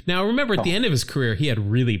 1982. Now, remember, at the end of his career, he had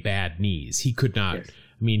really bad knees. He could not. Yes.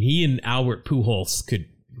 I mean, he and Albert Pujols could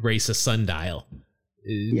race a sundial.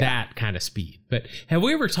 That kind of speed. But have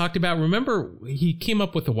we ever talked about, remember, he came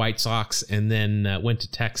up with the White Sox and then went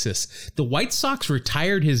to Texas. The White Sox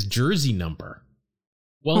retired his jersey number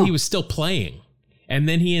while he was still playing. And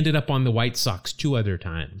then he ended up on the White Sox 2 other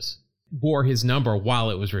times. Wore his number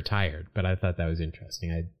while it was retired. But I thought that was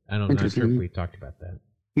interesting. I don't know if we talked about that.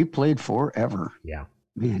 He played forever. Yeah.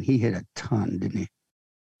 Man, he hit a ton, didn't he?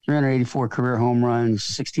 384 career home runs,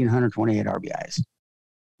 1,628 RBIs.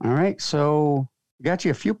 All right, so got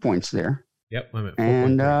you a few points there. Yep, I'm at 4.3.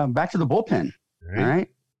 And back to the bullpen. All right.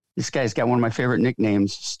 This guy's got one of my favorite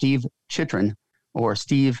nicknames, Steve Chitrin, or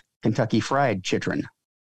Steve Kentucky Fried Chitrin.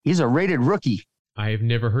 He's a rated rookie. I have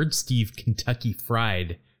never heard Steve Kentucky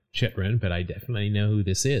Fried Chitrin, but I definitely know who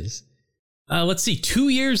this is. Let's see, 2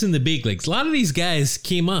 years in the big leagues. A lot of these guys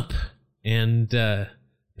came up and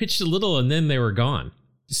pitched a little, and then they were gone.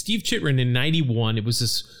 Steve Chitrin in 91, it was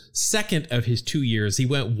his second of his 2 years. He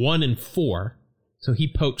went 1-4, so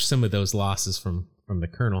he poached some of those losses from the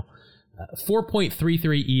Colonel.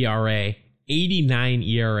 4.33 ERA, 89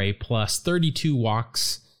 ERA plus, 32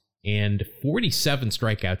 walks, and 47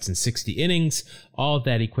 strikeouts in 60 innings. All of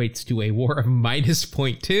that equates to a WAR of minus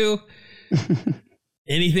 0.2.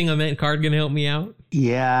 Anything on that card going to help me out?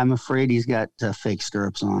 Yeah, I'm afraid he's got fake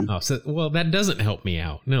stirrups on. Oh, so well, that doesn't help me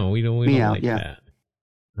out. No, we don't like that.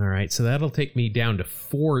 All right, so that'll take me down to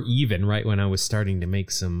 4 even, right when I was starting to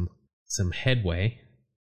make some headway.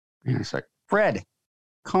 And it's like, Fred,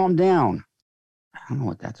 calm down. I don't know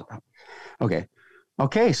what that's about.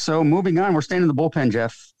 Okay, so moving on, we're staying in the bullpen,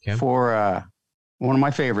 Jeff, for one of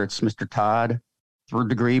my favorites, Mr. Todd Third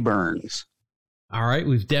Degree Burns. All right,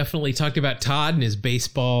 we've definitely talked about Todd and his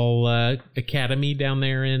baseball academy down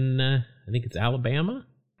there in, I think it's Alabama.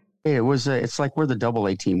 It's like where the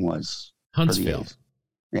AA team was. Huntsville.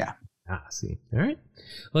 Yeah. See. All right.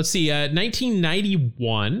 Let's see.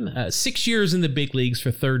 1991, 6 years in the big leagues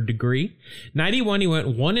for Third Degree. 91, he went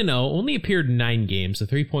 1-0, only appeared in 9 games, a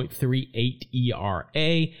 3.38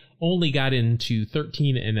 ERA, only got into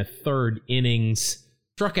 13 1/3 innings,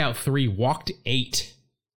 struck out 3, walked 8,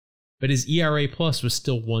 but his ERA plus was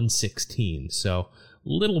still 1.16, so a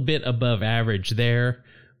little bit above average there.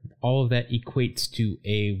 All of that equates to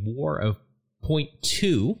a WAR of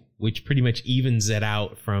 0.2, which pretty much evens it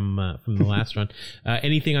out from the last run.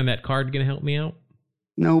 Anything on that card going to help me out?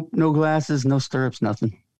 Nope, no glasses, no stirrups,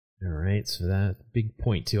 nothing. All right, so that big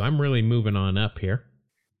 0.2. I'm really moving on up here.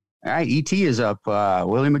 All right, ET is up.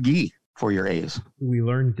 Willie McGee for your A's. We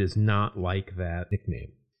learned does not like that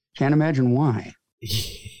nickname. Can't imagine why.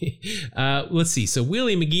 Let's see. So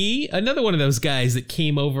Willie McGee, another one of those guys that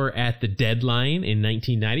came over at the deadline in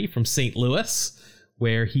 1990 from St. Louis,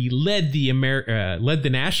 where he led the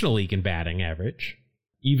National League in batting average,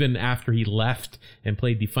 even after he left and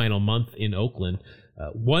played the final month in Oakland.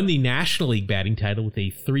 Won the National League batting title with a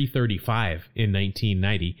 .335 in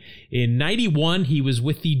 1990. In 91, he was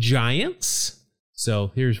with the Giants.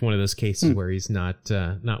 So here's one of those cases where he's not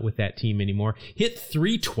with that team anymore. Hit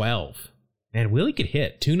 .312. And Willie could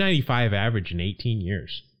hit .295 average in 18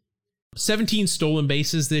 years. 17 stolen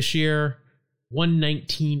bases this year.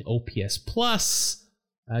 119 OPS plus.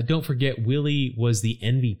 Don't forget, Willie was the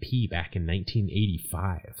MVP back in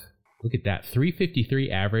 1985. Look at that. 353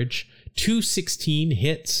 average, 216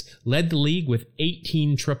 hits, led the league with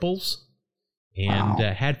 18 triples, and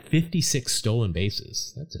had 56 stolen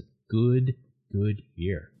bases. That's a good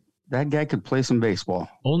year. That guy could play some baseball.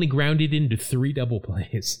 Only grounded into 3 double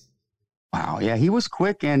plays. Wow. Yeah, he was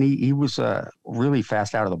quick, and he was really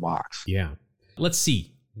fast out of the box. Yeah. Let's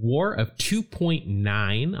see. WAR of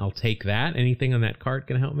 2.9. I'll take that. Anything on that card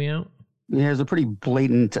can help me out? Yeah, there's a pretty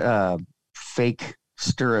blatant fake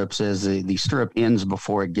stirrups as the stirrup ends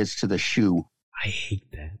before it gets to the shoe. I hate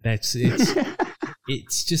that.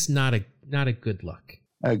 It's just not a good look.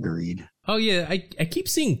 Agreed. Oh yeah, I keep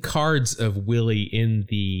seeing cards of Willie in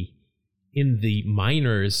the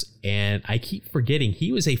minors, and I keep forgetting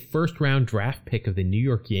he was a first-round draft pick of the New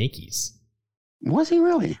York Yankees. Was he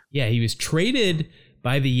really? Yeah, he was traded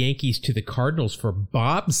by the Yankees to the Cardinals for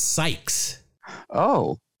Bob Sykes.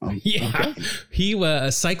 Oh. Yeah. Okay.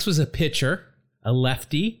 Sykes was a pitcher, a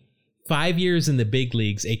lefty, 5 years in the big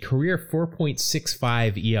leagues, a career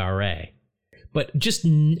 4.65 ERA, but just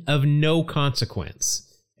of no consequence.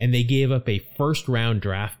 And they gave up a first-round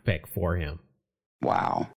draft pick for him.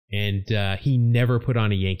 Wow. And he never put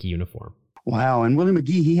on a Yankee uniform. Wow. And Willie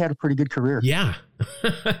McGee, he had a pretty good career. Yeah.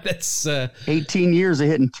 That's 18 years of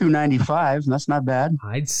hitting 295. That's not bad.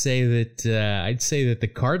 I'd say that the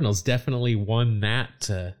Cardinals definitely won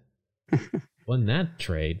that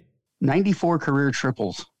trade. 94 career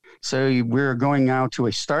triples. So we're going now to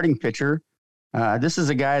a starting pitcher. This is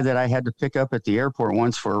a guy that I had to pick up at the airport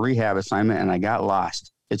once for a rehab assignment, and I got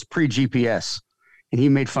lost. It's pre-GPS, and he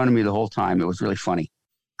made fun of me the whole time. It was really funny.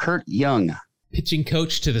 Curt Young. Pitching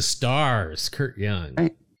coach to the Stars, Curt Young.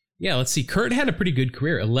 Right. Yeah, let's see. Curt had a pretty good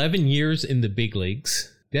career. 11 years in the big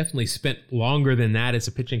leagues. Definitely spent longer than that as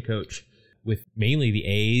a pitching coach with mainly the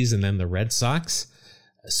A's and then the Red Sox.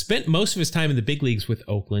 Spent most of his time in the big leagues with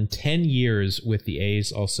Oakland, 10 years with the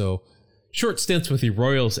A's, also short stints with the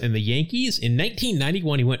Royals and the Yankees. In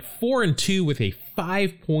 1991, he went 4-2 with a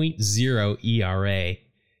 5.0 ERA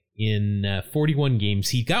in 41 games.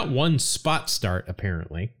 He got one spot start,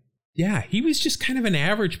 apparently. Yeah, he was just kind of an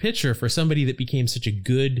average pitcher for somebody that became such a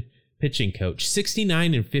good pitching coach.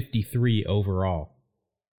 69-53 overall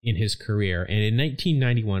in his career. And in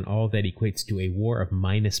 1991, all of that equates to a WAR of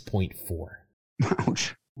 -0.4.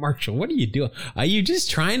 Ouch. Marshall, what are you doing? Are you just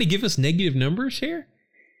trying to give us negative numbers here?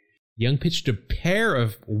 Young pitched a pair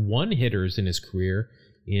of one-hitters in his career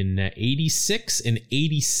in 86 and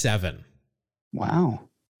 87. Wow.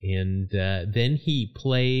 And then he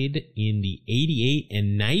played in the 88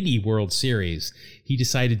 and 90 World Series. He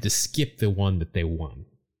decided to skip the one that they won.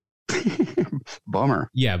 Bummer.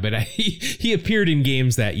 Yeah, but he appeared in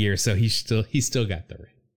games that year, so he still got the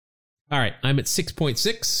ring. All right, I'm at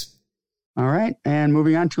 6.6. All right, and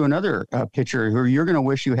moving on to another pitcher who you're going to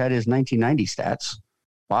wish you had his 1990 stats,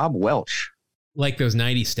 Bob Welch. Like those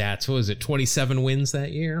 90 stats, what was it, 27 wins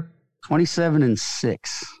that year?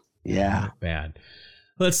 27-6. Yeah. Not bad.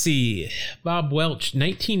 Let's see. Bob Welch,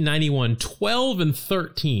 1991,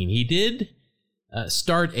 12-13. He did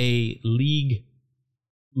start a league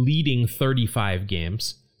leading 35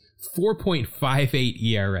 games, 4.58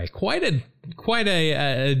 ERA. Quite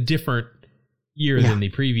a different year than the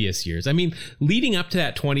previous years. I mean, leading up to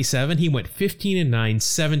that 27, he went 15-9,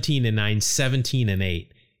 17-9, 17-8.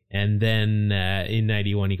 And then in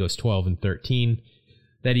 91, he goes 12-13.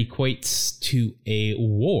 That equates to a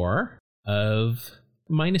WAR of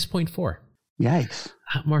 -0.4. Yikes.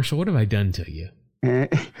 Marshall, what have I done to you?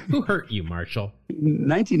 Who hurt you, Marshall?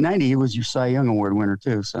 1990, he was your Cy Young Award winner,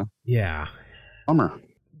 too. So Yeah. bummer.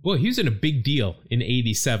 Boy, he was in a big deal in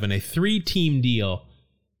 87, a 3-team deal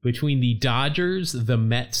between the Dodgers, the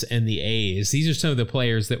Mets, and the A's. These are some of the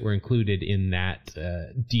players that were included in that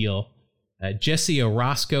deal. Jesse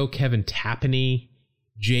Orosco, Kevin Tapani,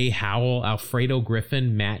 Jay Howell, Alfredo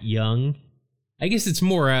Griffin, Matt Young. I guess it's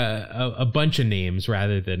more a bunch of names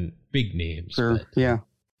rather than big names. Sure. But, Yeah.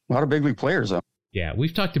 A lot of big league players, though. yeah,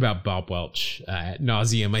 we've talked about Bob Welch ad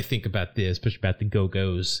nauseum, I think, about this, especially about the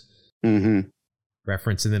Go-Go's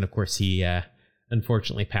reference. And then, of course, he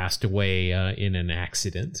unfortunately passed away in an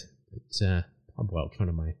accident. But Bob Welch, one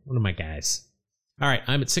of my guys. All right,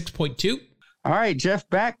 I'm at 6.2. All right, Jeff,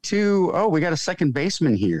 back to, we got a second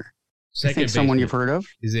baseman here. I think someone you've heard of.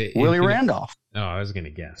 Is it Willie Randolph. Oh, I was going to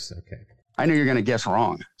guess. Okay. I knew you're going to guess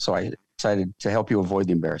wrong, so I decided to help you avoid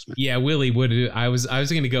the embarrassment. Yeah, Willie would. I was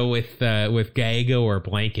going to go with Gallego or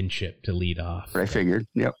Blankenship to lead off. But I figured.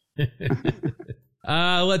 Yep.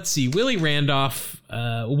 Let's see. Willie Randolph,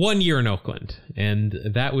 1 year in Oakland, and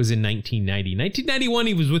that was in 1990. 1991,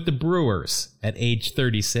 he was with the Brewers at age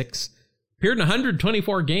 36. Appeared in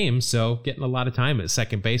 124 games, so getting a lot of time at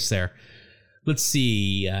second base there. Let's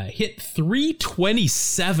see. Hit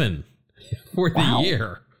 327 for the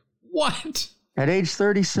year. What? At age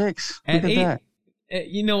 36. Look at that.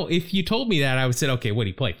 If you told me that, I would have said, okay, what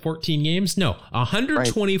did he play? 14 games? No,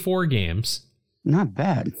 124 games. Not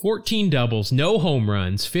bad. 14 doubles, no home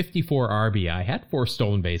runs, 54 RBI, had 4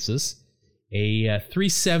 stolen bases, a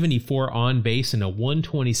 374 on base, and a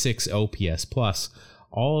 126 OPS plus.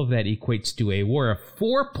 All of that equates to a WAR of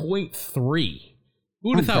 4.3. Who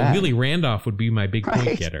would have thought Willie Randolph would be my big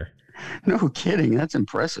point getter? No kidding. That's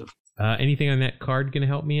impressive. Anything on that card going to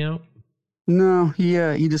help me out? No,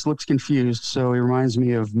 he just looks confused, so he reminds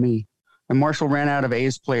me of me. And Marshall ran out of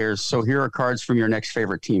A's players, so here are cards from your next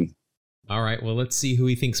favorite team. All right, well, let's see who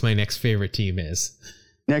he thinks my next favorite team is.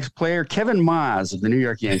 Next player, Kevin Maas of the New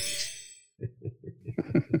York Yankees.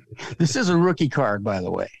 This is a rookie card, by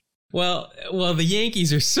the way. Well, the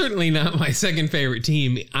Yankees are certainly not my second favorite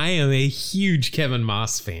team. I am a huge Kevin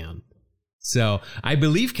Maas fan. So I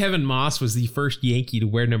believe Kevin Maas was the first Yankee to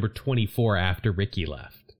wear number 24 after Rickey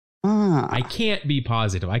left. I can't be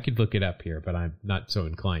positive. I could look it up here, but I'm not so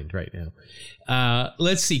inclined right now.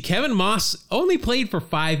 Let's see. Kevin Maas only played for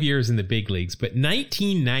 5 years in the big leagues, but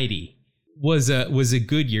 1990 was a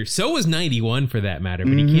good year. So was 91 for that matter.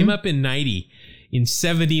 But he came up in 90 in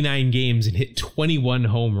 79 games and hit 21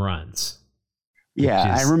 home runs.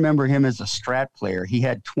 Yeah, I remember him as a strat player. He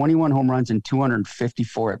had 21 home runs and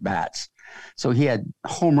 254 at bats. So he had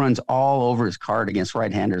home runs all over his card against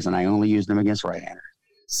right-handers, and I only used them against right-handers.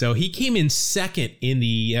 So he came in second in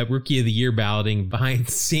the Rookie of the Year balloting behind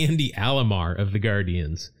Sandy Alomar of the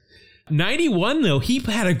Guardians. 91, though, he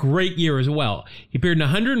had a great year as well. He appeared in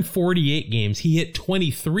 148 games. He hit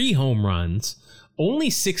 23 home runs, only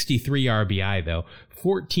 63 RBI, though,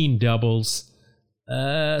 14 doubles,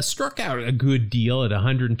 struck out a good deal at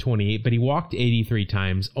 128, but he walked 83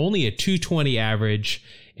 times, only a 220 average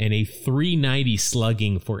and a 390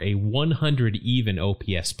 slugging for a 100 even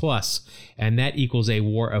OPS plus, and that equals a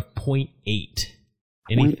WAR of 0.8.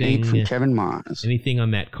 0.8 from Kevin Maas. Anything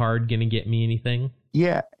on that card going to get me anything?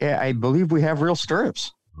 Yeah, I believe we have real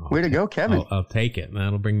stirrups. Way to go, Kevin. I'll take it.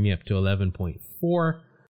 That'll bring me up to 11.4.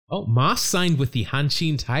 Oh, Moss signed with the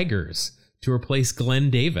Hanshin Tigers to replace Glenn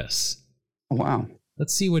Davis. Wow.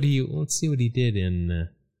 Let's see what he did in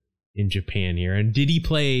Japan here, and did he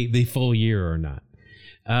play the full year or not?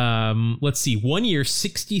 Let's see. 1 year,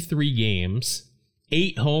 63 games,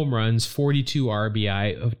 8 home runs, 42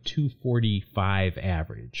 RBI of 245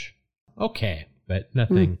 average. Okay, but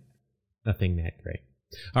nothing that great.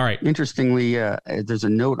 All right. Interestingly, there's a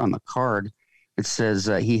note on the card. It says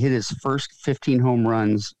he hit his first 15 home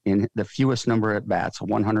runs in the fewest number at bats,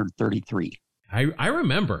 133. I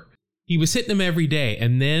remember. He was hitting them every day.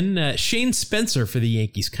 And then Shane Spencer for the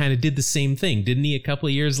Yankees kind of did the same thing, didn't he, a couple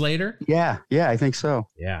of years later? Yeah, I think so.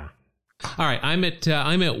 Yeah. All right, I'm at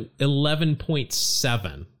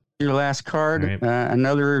 11.7. Your last card, right.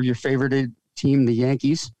 Another of your favorite team, the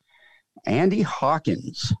Yankees, Andy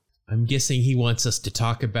Hawkins. I'm guessing he wants us to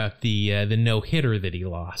talk about the no-hitter that he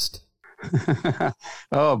lost.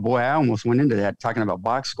 Oh, boy, I almost went into that talking about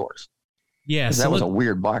box scores. Yeah, so that was a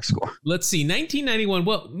weird box score. Let's see, 1991.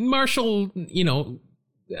 Well, Marshall,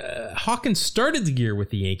 Hawkins started the year with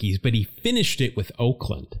the Yankees, but he finished it with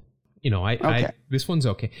Oakland. This one's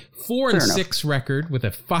okay. 4-6 record with a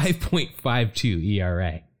 5.52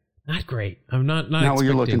 ERA. Not great. I'm not what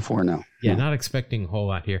you're looking for now. Yeah, not expecting a whole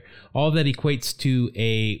lot here. All that equates to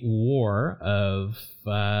a WAR of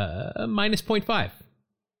minus 0.5.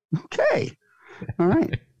 Okay. All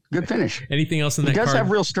right. Good finish. Anything else in that card? He does have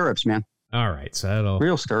real stirrups, man. All right, so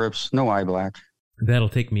real stirrups, no eye black. That'll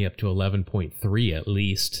take me up to 11.3 at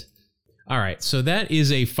least. All right, so that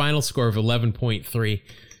is a final score of 11.3.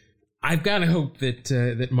 I've got to hope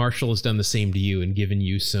that Marshall has done the same to you and given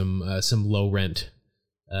you some low rent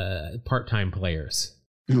part-time players.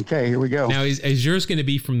 Okay, here we go. Now, is yours going to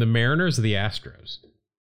be from the Mariners or the Astros?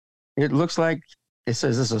 It looks like it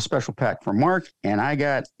says this is a special pack for Mark, and I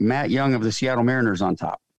got Matt Young of the Seattle Mariners on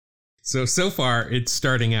top. So far, it's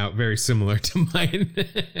starting out very similar to mine.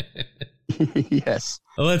 Yes.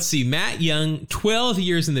 Let's see. Matt Young, 12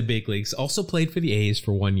 years in the big leagues, also played for the A's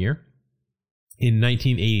for 1 year in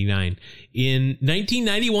 1989. In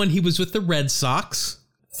 1991, he was with the Red Sox.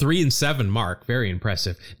 3-7 mark, very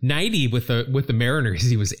impressive. 90 with the Mariners,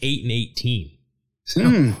 he was 8-18.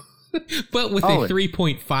 So, but with a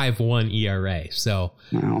 3.51 ERA. So,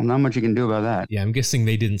 well, not much you can do about that. Yeah, I'm guessing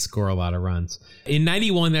they didn't score a lot of runs. In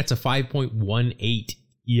 91, that's a 5.18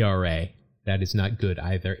 ERA. That is not good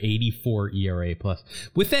either. 84 ERA plus.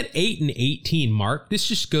 With that 8-18 mark, this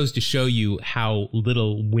just goes to show you how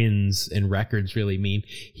little wins and records really mean.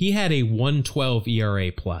 He had a 112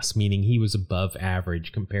 ERA plus, meaning he was above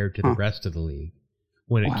average compared to the rest of the league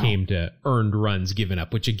when it came to earned runs given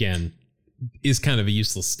up, which again is kind of a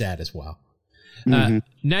useless stat as well.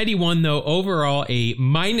 91 though, overall a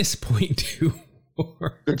minus 0.2.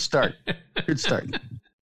 Good start. Good start.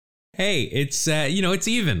 Hey, it's it's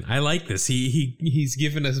even. I like this. He's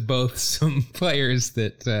given us both some players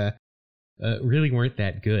that really weren't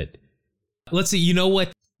that good. Let's see. You know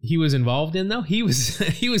what he was involved in though? He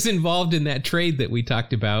was involved in that trade that we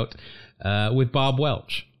talked about with Bob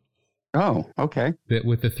Welch. Oh, okay.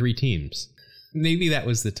 With the 3 teams. Maybe that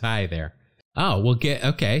was the tie there. Oh,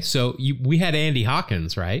 okay. So we had Andy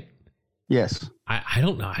Hawkins, right? Yes. I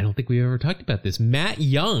don't know. I don't think we ever talked about this. Matt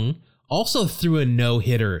Young also threw a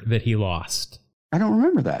no-hitter that he lost. I don't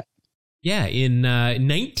remember that. Yeah, in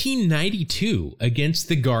 1992 against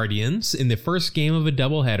the Guardians in the first game of a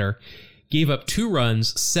doubleheader, gave up 2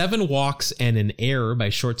 runs, 7 walks, and an error by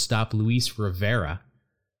shortstop Luis Rivera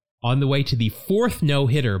on the way to the 4th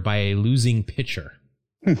no-hitter by a losing pitcher.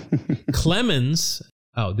 Clemens,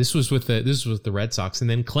 this was with the Red Sox, and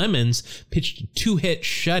then Clemens pitched a 2-hit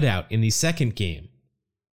shutout in the second game,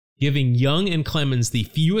 giving Young and Clemens the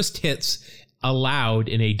fewest hits allowed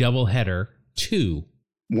in a doubleheader, 2.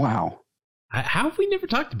 Wow. How have we never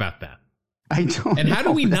talked about that? I don't And know. how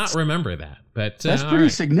do we not remember that? But that's pretty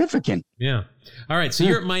significant. Yeah. All right, so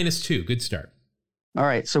you're at -2. Good start. All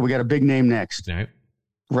right, so we got a big name next. All right.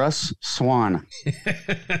 Russ Swan.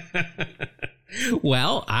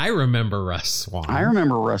 Well, I remember Russ Swan. I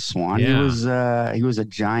remember Russ Swan. Yeah. He was a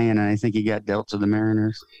Giant, and I think he got dealt to the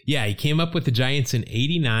Mariners. Yeah, he came up with the Giants in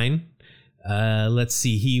 89. Let's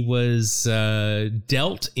see, he was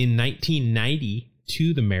dealt in 1990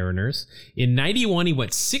 to the Mariners. In 91, he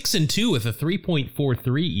went 6-2 with a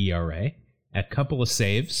 3.43 ERA. a couple of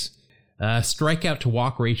saves, strikeout to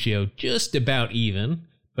walk ratio just about even,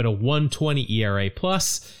 but a 1.20 ERA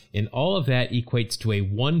plus, and all of that equates to a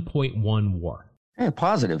 1.1 WAR. Hey,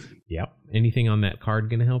 positive. Yep. Anything on that card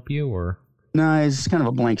going to help you, or? No, it's kind of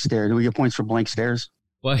a blank stare. Do we get points for blank stares?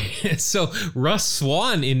 Well, so Russ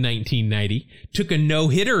Swan in 1990 took a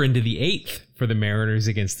no-hitter into the 8th for the Mariners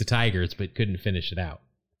against the Tigers, but couldn't finish it out.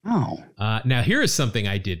 Oh. Now, here is something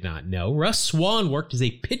I did not know. Russ Swan worked as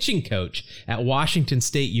a pitching coach at Washington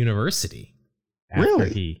State University.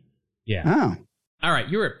 Really? Yeah. Oh. All right,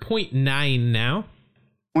 you're at 0.9 now.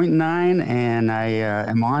 0.9, and I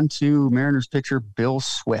am on to Mariners pitcher Bill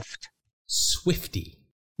Swift. Swifty.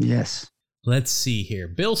 Yes. Let's see here.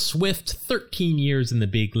 Bill Swift, 13 years in the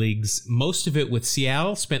big leagues, most of it with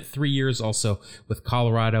Seattle, spent 3 years also with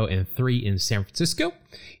Colorado and 3 in San Francisco.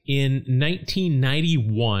 In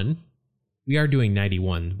 1991, we are doing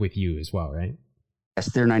 91 with you as well, right? Yes,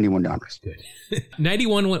 they're 91 dollars. Good.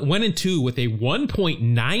 91 went 1-2 with a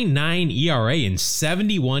 1.99 ERA in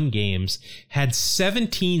 71 games, had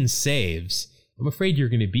 17 saves. I'm afraid you're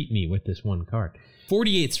going to beat me with this one card.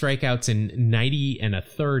 48 strikeouts in 90 and a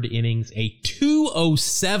third innings, a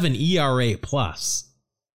 2.07 ERA plus.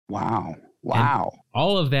 Wow. And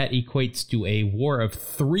all of that equates to a WAR of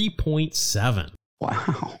 3.7.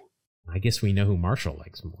 Wow. I guess we know who Marshall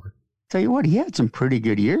likes more. Tell you what, he had some pretty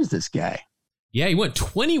good years, this guy. Yeah, he went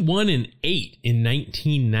 21-8 in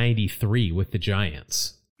 1993 with the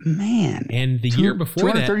Giants. Man. And the year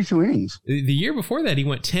before that, 232 innings. The year before that, he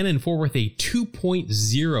went 10-4 with a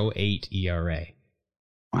 2.08 ERA.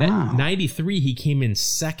 Wow. That 93, he came in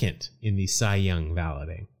second in the Cy Young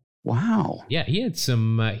balloting. Wow. Yeah, he had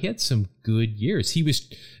some good years. He was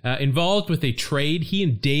involved with a trade. He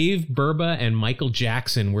and Dave Burba and Michael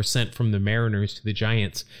Jackson were sent from the Mariners to the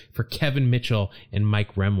Giants for Kevin Mitchell and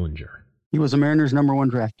Mike Remlinger. He was a Mariners #1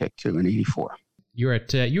 draft pick too in '84. You are at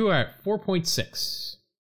 4.6.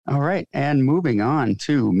 All right, and moving on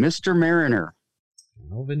to Mr. Mariner,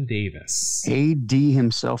 Alvin Davis. AD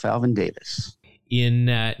himself, Alvin Davis. In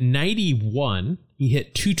 91, he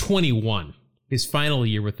hit 221. His final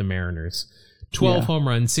year with the Mariners. 12 home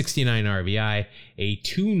runs, 69 RBI, a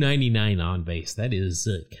 299 on base. That is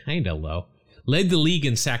kind of low. Led the league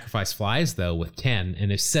in sacrifice flies, though, with 10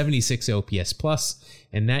 and a 76 OPS plus,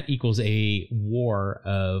 and that equals a WAR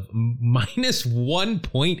of minus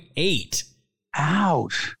 1.8.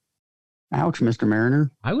 Ouch. Ouch, Mr.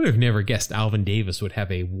 Mariner. I would have never guessed Alvin Davis would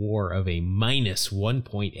have a WAR of a minus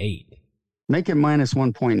 1.8. Make it minus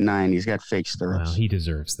 1.9. He's got fake stirrups. Well, he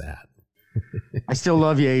deserves that. I still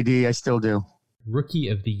love you, AD. I still do. Rookie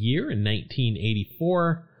of the Year in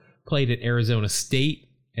 1984. Played at Arizona State,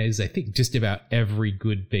 as I think just about every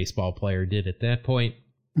good baseball player did at that point.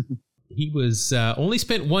 He was only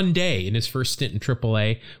spent 1 day in his first stint in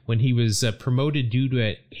AAA when he was promoted due to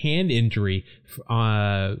a hand injury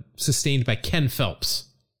sustained by Ken Phelps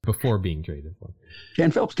before being traded for.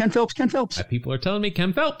 Ken Phelps. People are telling me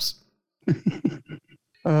Ken Phelps.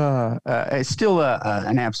 Still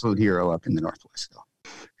an absolute hero up in the Northwest, though.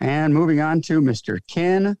 And moving on to Mr.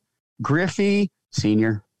 Ken Griffey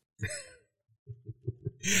Sr.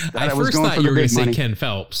 I first thought you were going to say Ken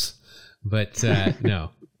Phelps, but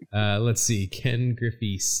no. Let's see. Ken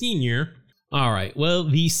Griffey Sr. All right. Well,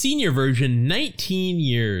 the senior version, 19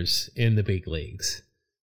 years in the big leagues.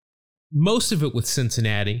 Most of it with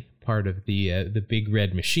Cincinnati, part of the Big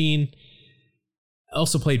Red Machine.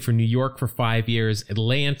 Also played for New York for 5 years,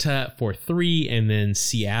 Atlanta for 3, and then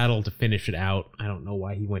Seattle to finish it out. I don't know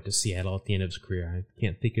why he went to Seattle at the end of his career. I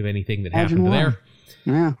can't think of anything that happened there.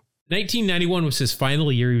 Yeah. 1991 was his final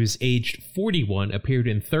year. He was aged 41, appeared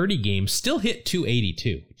in 30 games, still hit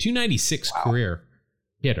 282. 296 career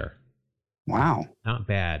hitter. Wow. Not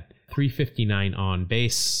bad. 359 on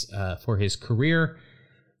base for his career.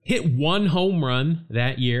 Hit 1 home run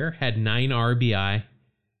that year, had 9 RBI.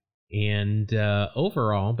 And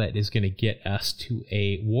overall, that is going to get us to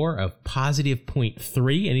a WAR of positive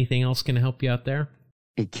 0.3. Anything else going to help you out there?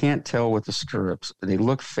 I can't tell with the stirrups. They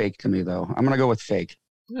look fake to me, though. I'm going to go with fake.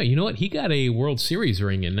 No, you know what? He got a World Series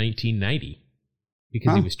ring in 1990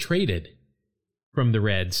 because he was traded from the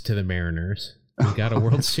Reds to the Mariners. He got a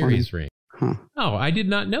World Series ring. Huh. Oh, I did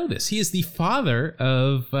not know this. He is the father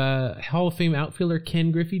of Hall of Fame outfielder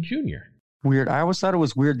Ken Griffey Jr. Weird. I always thought it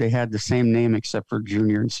was weird they had the same name except for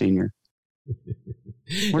junior and senior.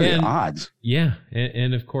 What are the odds? Yeah.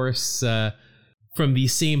 And of course, from the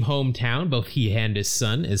same hometown, both he and his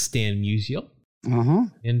son is Stan Musial. Uh-huh.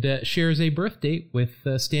 And shares a birth date with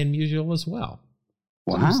Stan Musial as well.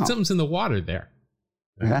 Wow. Something's in the water there.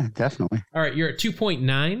 Yeah, definitely. All right, you're at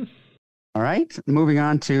 2.9. All right. Moving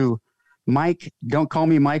on to Mike, don't call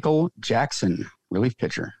me Michael Jackson, relief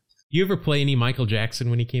pitcher. You ever play any Michael Jackson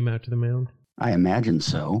when he came out to the mound? I imagine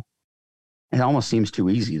so. It almost seems too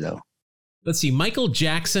easy, though. Let's see. Mike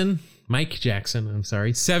Jackson,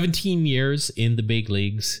 17 years in the big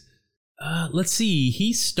leagues. Let's see.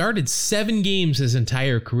 He started 7 games his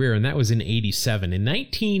entire career, and that was in 87. In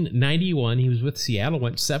 1991, he was with Seattle,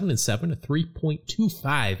 went 7-7, a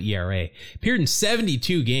 3.25 ERA. Appeared in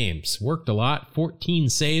 72 games, worked a lot, 14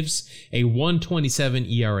 saves, a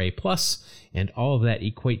 1.27 ERA plus, and all of that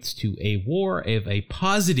equates to a WAR of a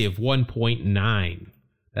positive 1.9.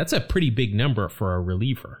 That's a pretty big number for a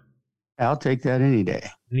reliever. I'll take that any day.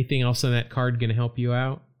 Anything else on that card going to help you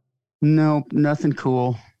out? Nope, nothing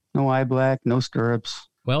cool. No eye black, no stirrups.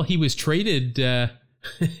 Well, he was traded.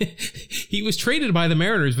 He was traded by the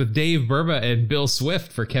Mariners with Dave Burba and Bill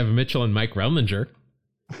Swift for Kevin Mitchell and Mike Rellinger.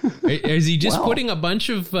 Is he just putting a bunch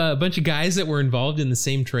of guys that were involved in the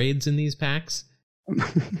same trades in these packs?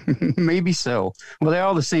 Maybe so. Well, they're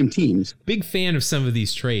all the same teams. Big fan of some of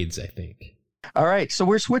these trades, I think. All right, so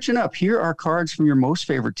we're switching up. Here are cards from your most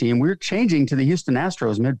favorite team. We're changing to the Houston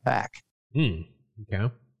Astros mid-pack.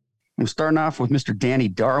 Okay. I'm starting off with Mr. Danny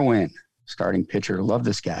Darwin, starting pitcher. Love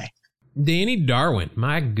this guy. Danny Darwin,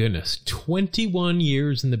 my goodness, 21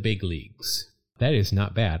 years in the big leagues. That is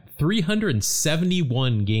not bad.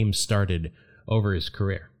 371 games started over his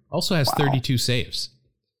career. Also has 32 saves.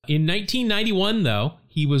 In 1991, though,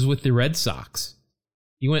 he was with the Red Sox.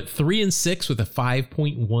 He went 3-6 with a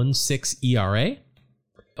 5.16 ERA.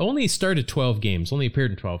 Only started 12 games, only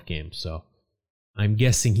appeared in 12 games, so I'm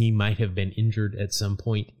guessing he might have been injured at some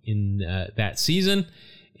point in that season,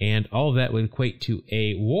 and all of that would equate to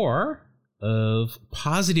a WAR of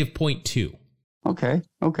positive 0.2. Okay.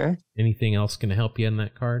 Anything else going to help you on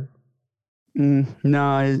that card?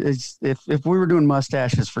 No, it's if we were doing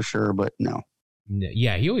mustaches for sure, but no.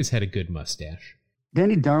 Yeah, he always had a good mustache.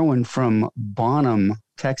 Danny Darwin from Bonham,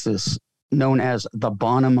 Texas, known as the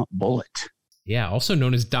Bonham Bullet. Yeah, also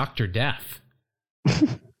known as Dr. Death.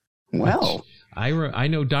 Well, I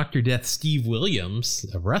know Dr. Death Steve Williams,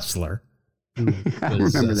 a wrestler, who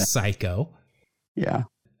was a psycho. Yeah.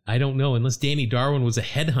 I don't know, unless Danny Darwin was a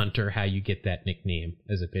headhunter, how you get that nickname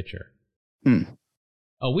as a pitcher.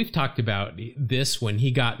 Oh, we've talked about this when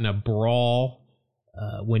he got in a brawl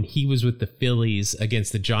when he was with the Phillies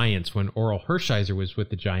against the Giants, when Oral Hershiser was with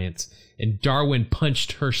the Giants, and Darwin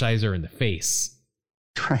punched Hershiser in the face.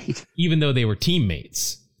 Right. Even though they were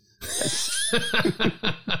teammates.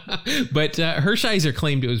 But Hershiser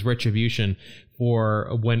claimed it was retribution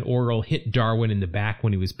for when Oral hit Darwin in the back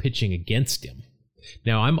when he was pitching against him.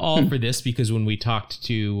 Now, I'm all for this because when we talked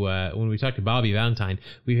to Bobby Valentine,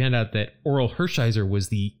 we found out that Oral Hershiser was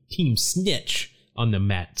the team snitch on the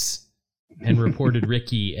Mets and reported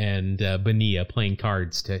Ricky and Bonilla playing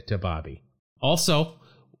cards to Bobby. Also,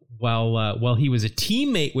 while he was a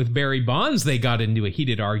teammate with Barry Bonds, they got into a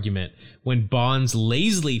heated argument when Bonds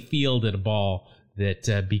lazily fielded a ball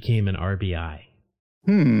that became an RBI.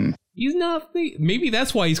 He's not. Maybe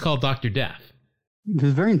that's why he's called Dr. Death. It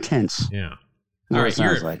was very intense. Yeah. All right,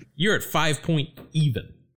 you're at 5 point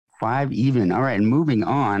even. 5 even. All right, and moving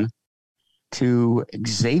on to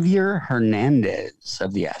Xavier Hernandez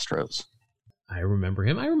of the Astros. I remember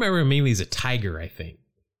him. Mainly as a Tiger, I think.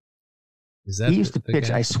 Is that he used to pitch?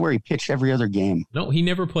 Guy? I swear he pitched every other game. No, he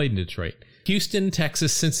never played in Detroit. Houston,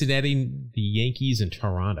 Texas, Cincinnati, the Yankees, and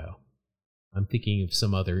Toronto. I'm thinking of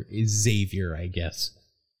some other Xavier, I guess.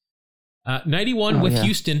 91 with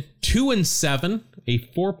Houston, 2-7, a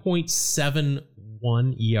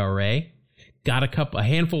 4.71 ERA. Got a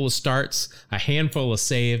handful of starts, a handful of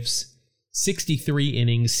saves, 63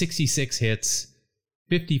 innings, 66 hits,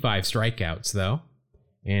 55 strikeouts, though.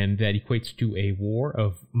 And that equates to a WAR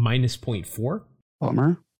of minus 0.4.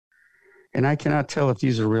 Bummer. And I cannot tell if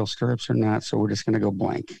these are real stirrups or not, so we're just going to go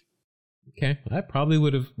blank. Okay. I probably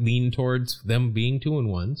would have leaned towards them being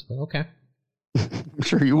 2-1s, but okay. I'm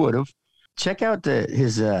sure you would have. Check out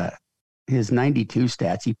his 92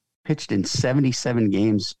 stats. He pitched in 77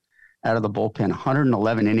 games out of the bullpen,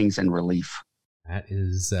 111 innings in relief. That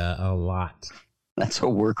is a lot. That's a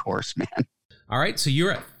workhorse, man. All right, so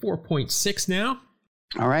you're at 4.6 now.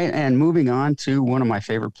 All right, and moving on to one of my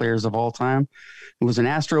favorite players of all time, who was an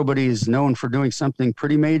Astro, but he's known for doing something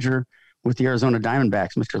pretty major with the Arizona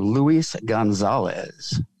Diamondbacks, Mr. Luis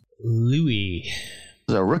Gonzalez. Louis. It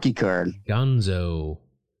was a rookie card. Gonzo.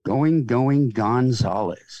 Going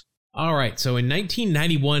Gonzalez. All right, so in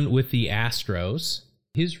 1991 with the Astros,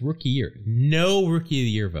 his rookie year, no Rookie of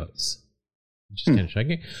the Year votes. Just kind of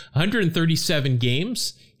checking. 137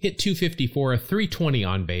 games, hit 254, a 320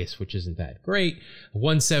 on base, which isn't that great.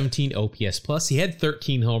 117 OPS plus. He had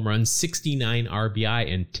 13 home runs, 69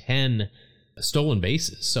 RBI, and 10 stolen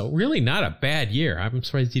bases. So really not a bad year. I'm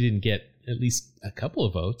surprised he didn't get at least a couple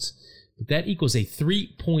of votes. But that equals a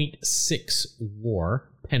 3.6 WAR,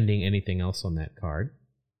 pending anything else on that card.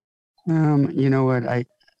 You know what?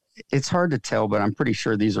 It's hard to tell, but I'm pretty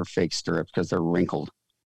sure these are fake stirrups because they're wrinkled.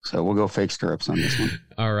 So we'll go fake stirrups on this one.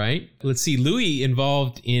 All right. Let's see. Louis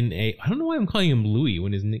involved in I don't know why I'm calling him Louis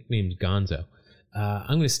when his nickname's Gonzo. I'm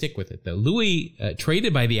going to stick with it, though. Louis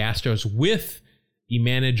traded by the Astros with the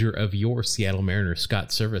manager of your Seattle Mariners,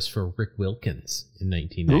 Scott Service, for Rick Wilkins in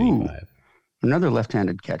 1995. Ooh, another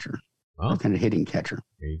left-handed catcher. Oh. Left-handed hitting catcher.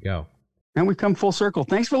 There you go. And we come full circle.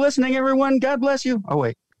 Thanks for listening, everyone. God bless you. Oh,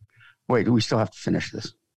 wait, we still have to finish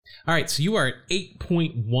this. All right, so you are at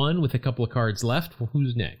 8.1 with a couple of cards left. Well,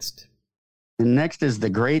 who's next? And next is the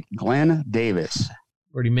great Glenn Davis.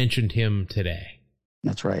 Already mentioned him today.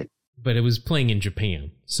 That's right. But it was playing in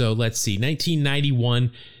Japan. So let's see.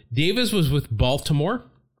 1991, Davis was with Baltimore,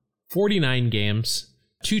 49 games,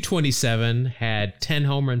 227, had 10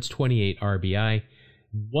 home runs, 28 RBI,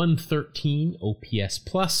 113 OPS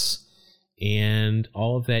plus, and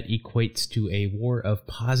all of that equates to a WAR of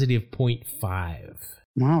positive 0.5.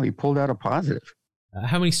 Wow, he pulled out a positive.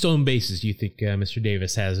 How many stolen bases do you think Mr.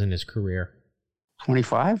 Davis has in his career?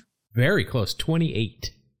 25? Very close,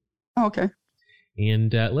 28. Oh, okay.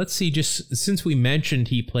 And let's see, just since we mentioned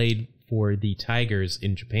he played for the Tigers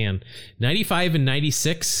in Japan, 95 and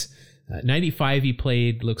 96. 95 he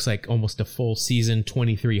played, looks like almost a full season,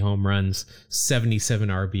 23 home runs, 77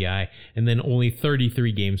 RBI, and then only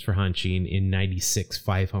 33 games for Hanshin in 96,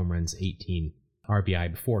 5 home runs, 18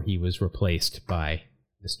 RBI before he was replaced by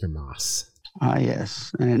Mr. Moss. Ah,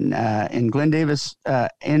 yes. And Glenn Davis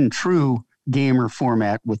in true gamer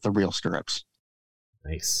format with the real stirrups.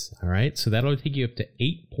 Nice. All right. So that'll take you up to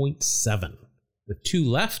 8.7 with 2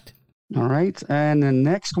 left. All right. And the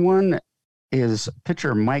next one is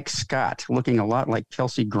pitcher Mike Scott, looking a lot like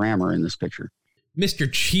Kelsey Grammer in this picture.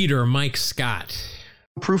 Mr. Cheater Mike Scott.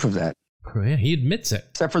 Proof of that. Oh, yeah, he admits it.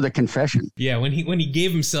 Except for the confession. Yeah, when he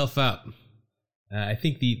gave himself up. I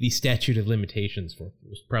think the statute of limitations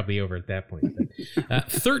was probably over at that point.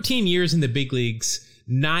 13 years in the big leagues,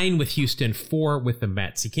 9 with Houston, 4 with the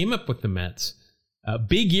Mets. He came up with the Mets.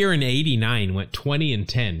 Big year in 89, went 20 and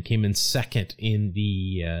 10, came in second in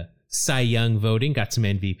the Cy Young voting, got some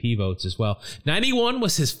MVP votes as well. 91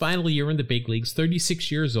 was his final year in the big leagues,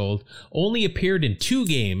 36 years old, only appeared in 2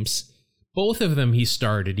 games. Both of them he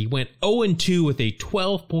started. He went 0-2 with a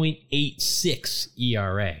 12.86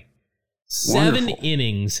 ERA. 7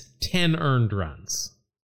 innings, 10 earned runs.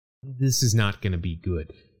 This is not going to be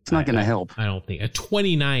good. It's not going to help. I don't think. A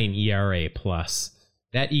 29 ERA plus.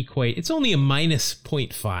 That it's only a minus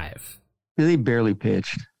 0.5. He barely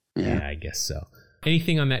pitched. Yeah, I guess so.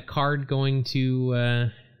 Anything on that card going to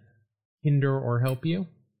hinder or help you?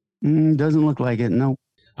 Doesn't look like it, no.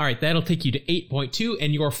 All right, that'll take you to 8.2.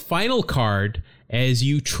 And your final card as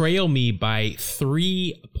you trail me by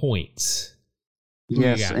 3 points.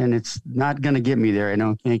 Yes, and it's not going to get me there, I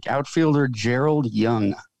don't think. Outfielder Gerald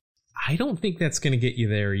Young. I don't think that's going to get you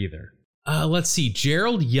there either. Let's see.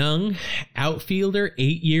 Gerald Young, outfielder,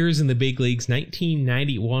 8 years in the big leagues,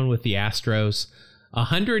 1991 with the Astros,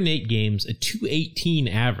 108 games, a 218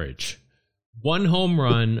 average, 1 home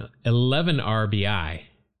run, 11 RBI.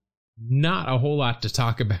 Not a whole lot to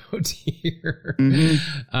talk about here.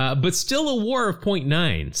 Mm-hmm. But still a WAR of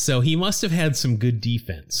 0.9, so he must have had some good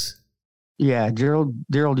defense. Yeah,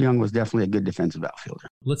 Gerald Young was definitely a good defensive outfielder.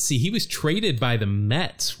 Let's see. He was traded by the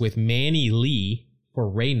Mets with Manny Lee for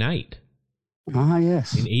Ray Knight. Ah,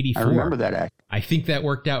 yes. In 84. I remember that act. I think that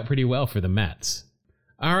worked out pretty well for the Mets.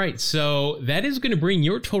 All right, so that is going to bring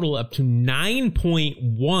your total up to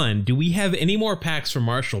 9.1. Do we have any more packs for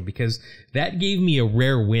Marshall? Because that gave me a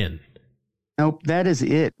rare win. Nope, that is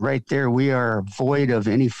it right there. We are void of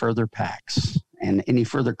any further packs and any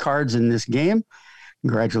further cards in this game.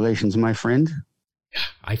 Congratulations, my friend.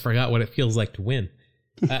 I forgot what it feels like to win.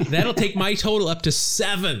 That'll take my total up to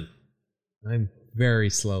 7. I'm very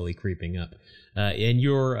slowly creeping up. And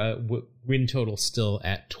your win total still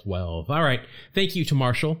at 12. All right. Thank you to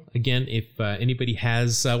Marshall. Again, if anybody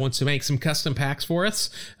wants to make some custom packs for us,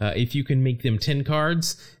 if you can make them 10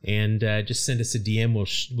 cards and just send us a DM,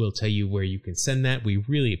 we'll tell you where you can send that. We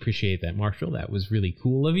really appreciate that, Marshall. That was really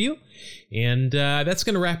cool of you. And that's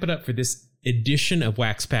going to wrap it up for this edition of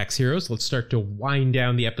Wax Packs Heroes. Let's start to wind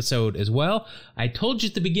down the episode as well. I told you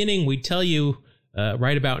at the beginning we'd tell you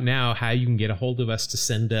right about now how you can get a hold of us to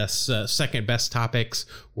send us second best topics,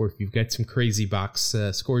 or if you've got some crazy box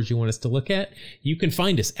scores you want us to look at, you can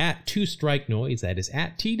find us at 2 Strike Noise. That is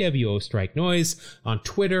at TWO Strike Noise on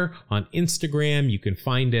Twitter, on Instagram. You can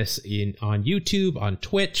find us on YouTube, on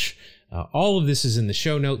Twitch. All of this is in the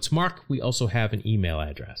show notes. Mark, we also have an email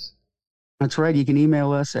address. That's right. You can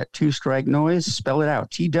email us at 2 Strike Noise. Spell it out.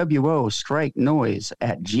 TWO Strike Noise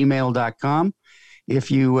at gmail.com. If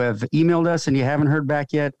you have emailed us and you haven't heard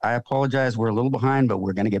back yet, I apologize. We're a little behind, but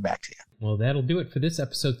we're going to get back to you. Well, that'll do it for this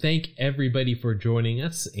episode. Thank everybody for joining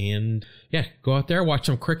us, and yeah, go out there, watch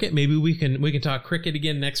some cricket. Maybe we can talk cricket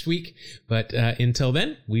again next week. But until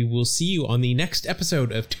then, we will see you on the next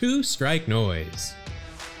episode of 2 Strike Noise.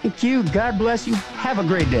 Thank you. God bless you. Have a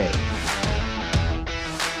great day.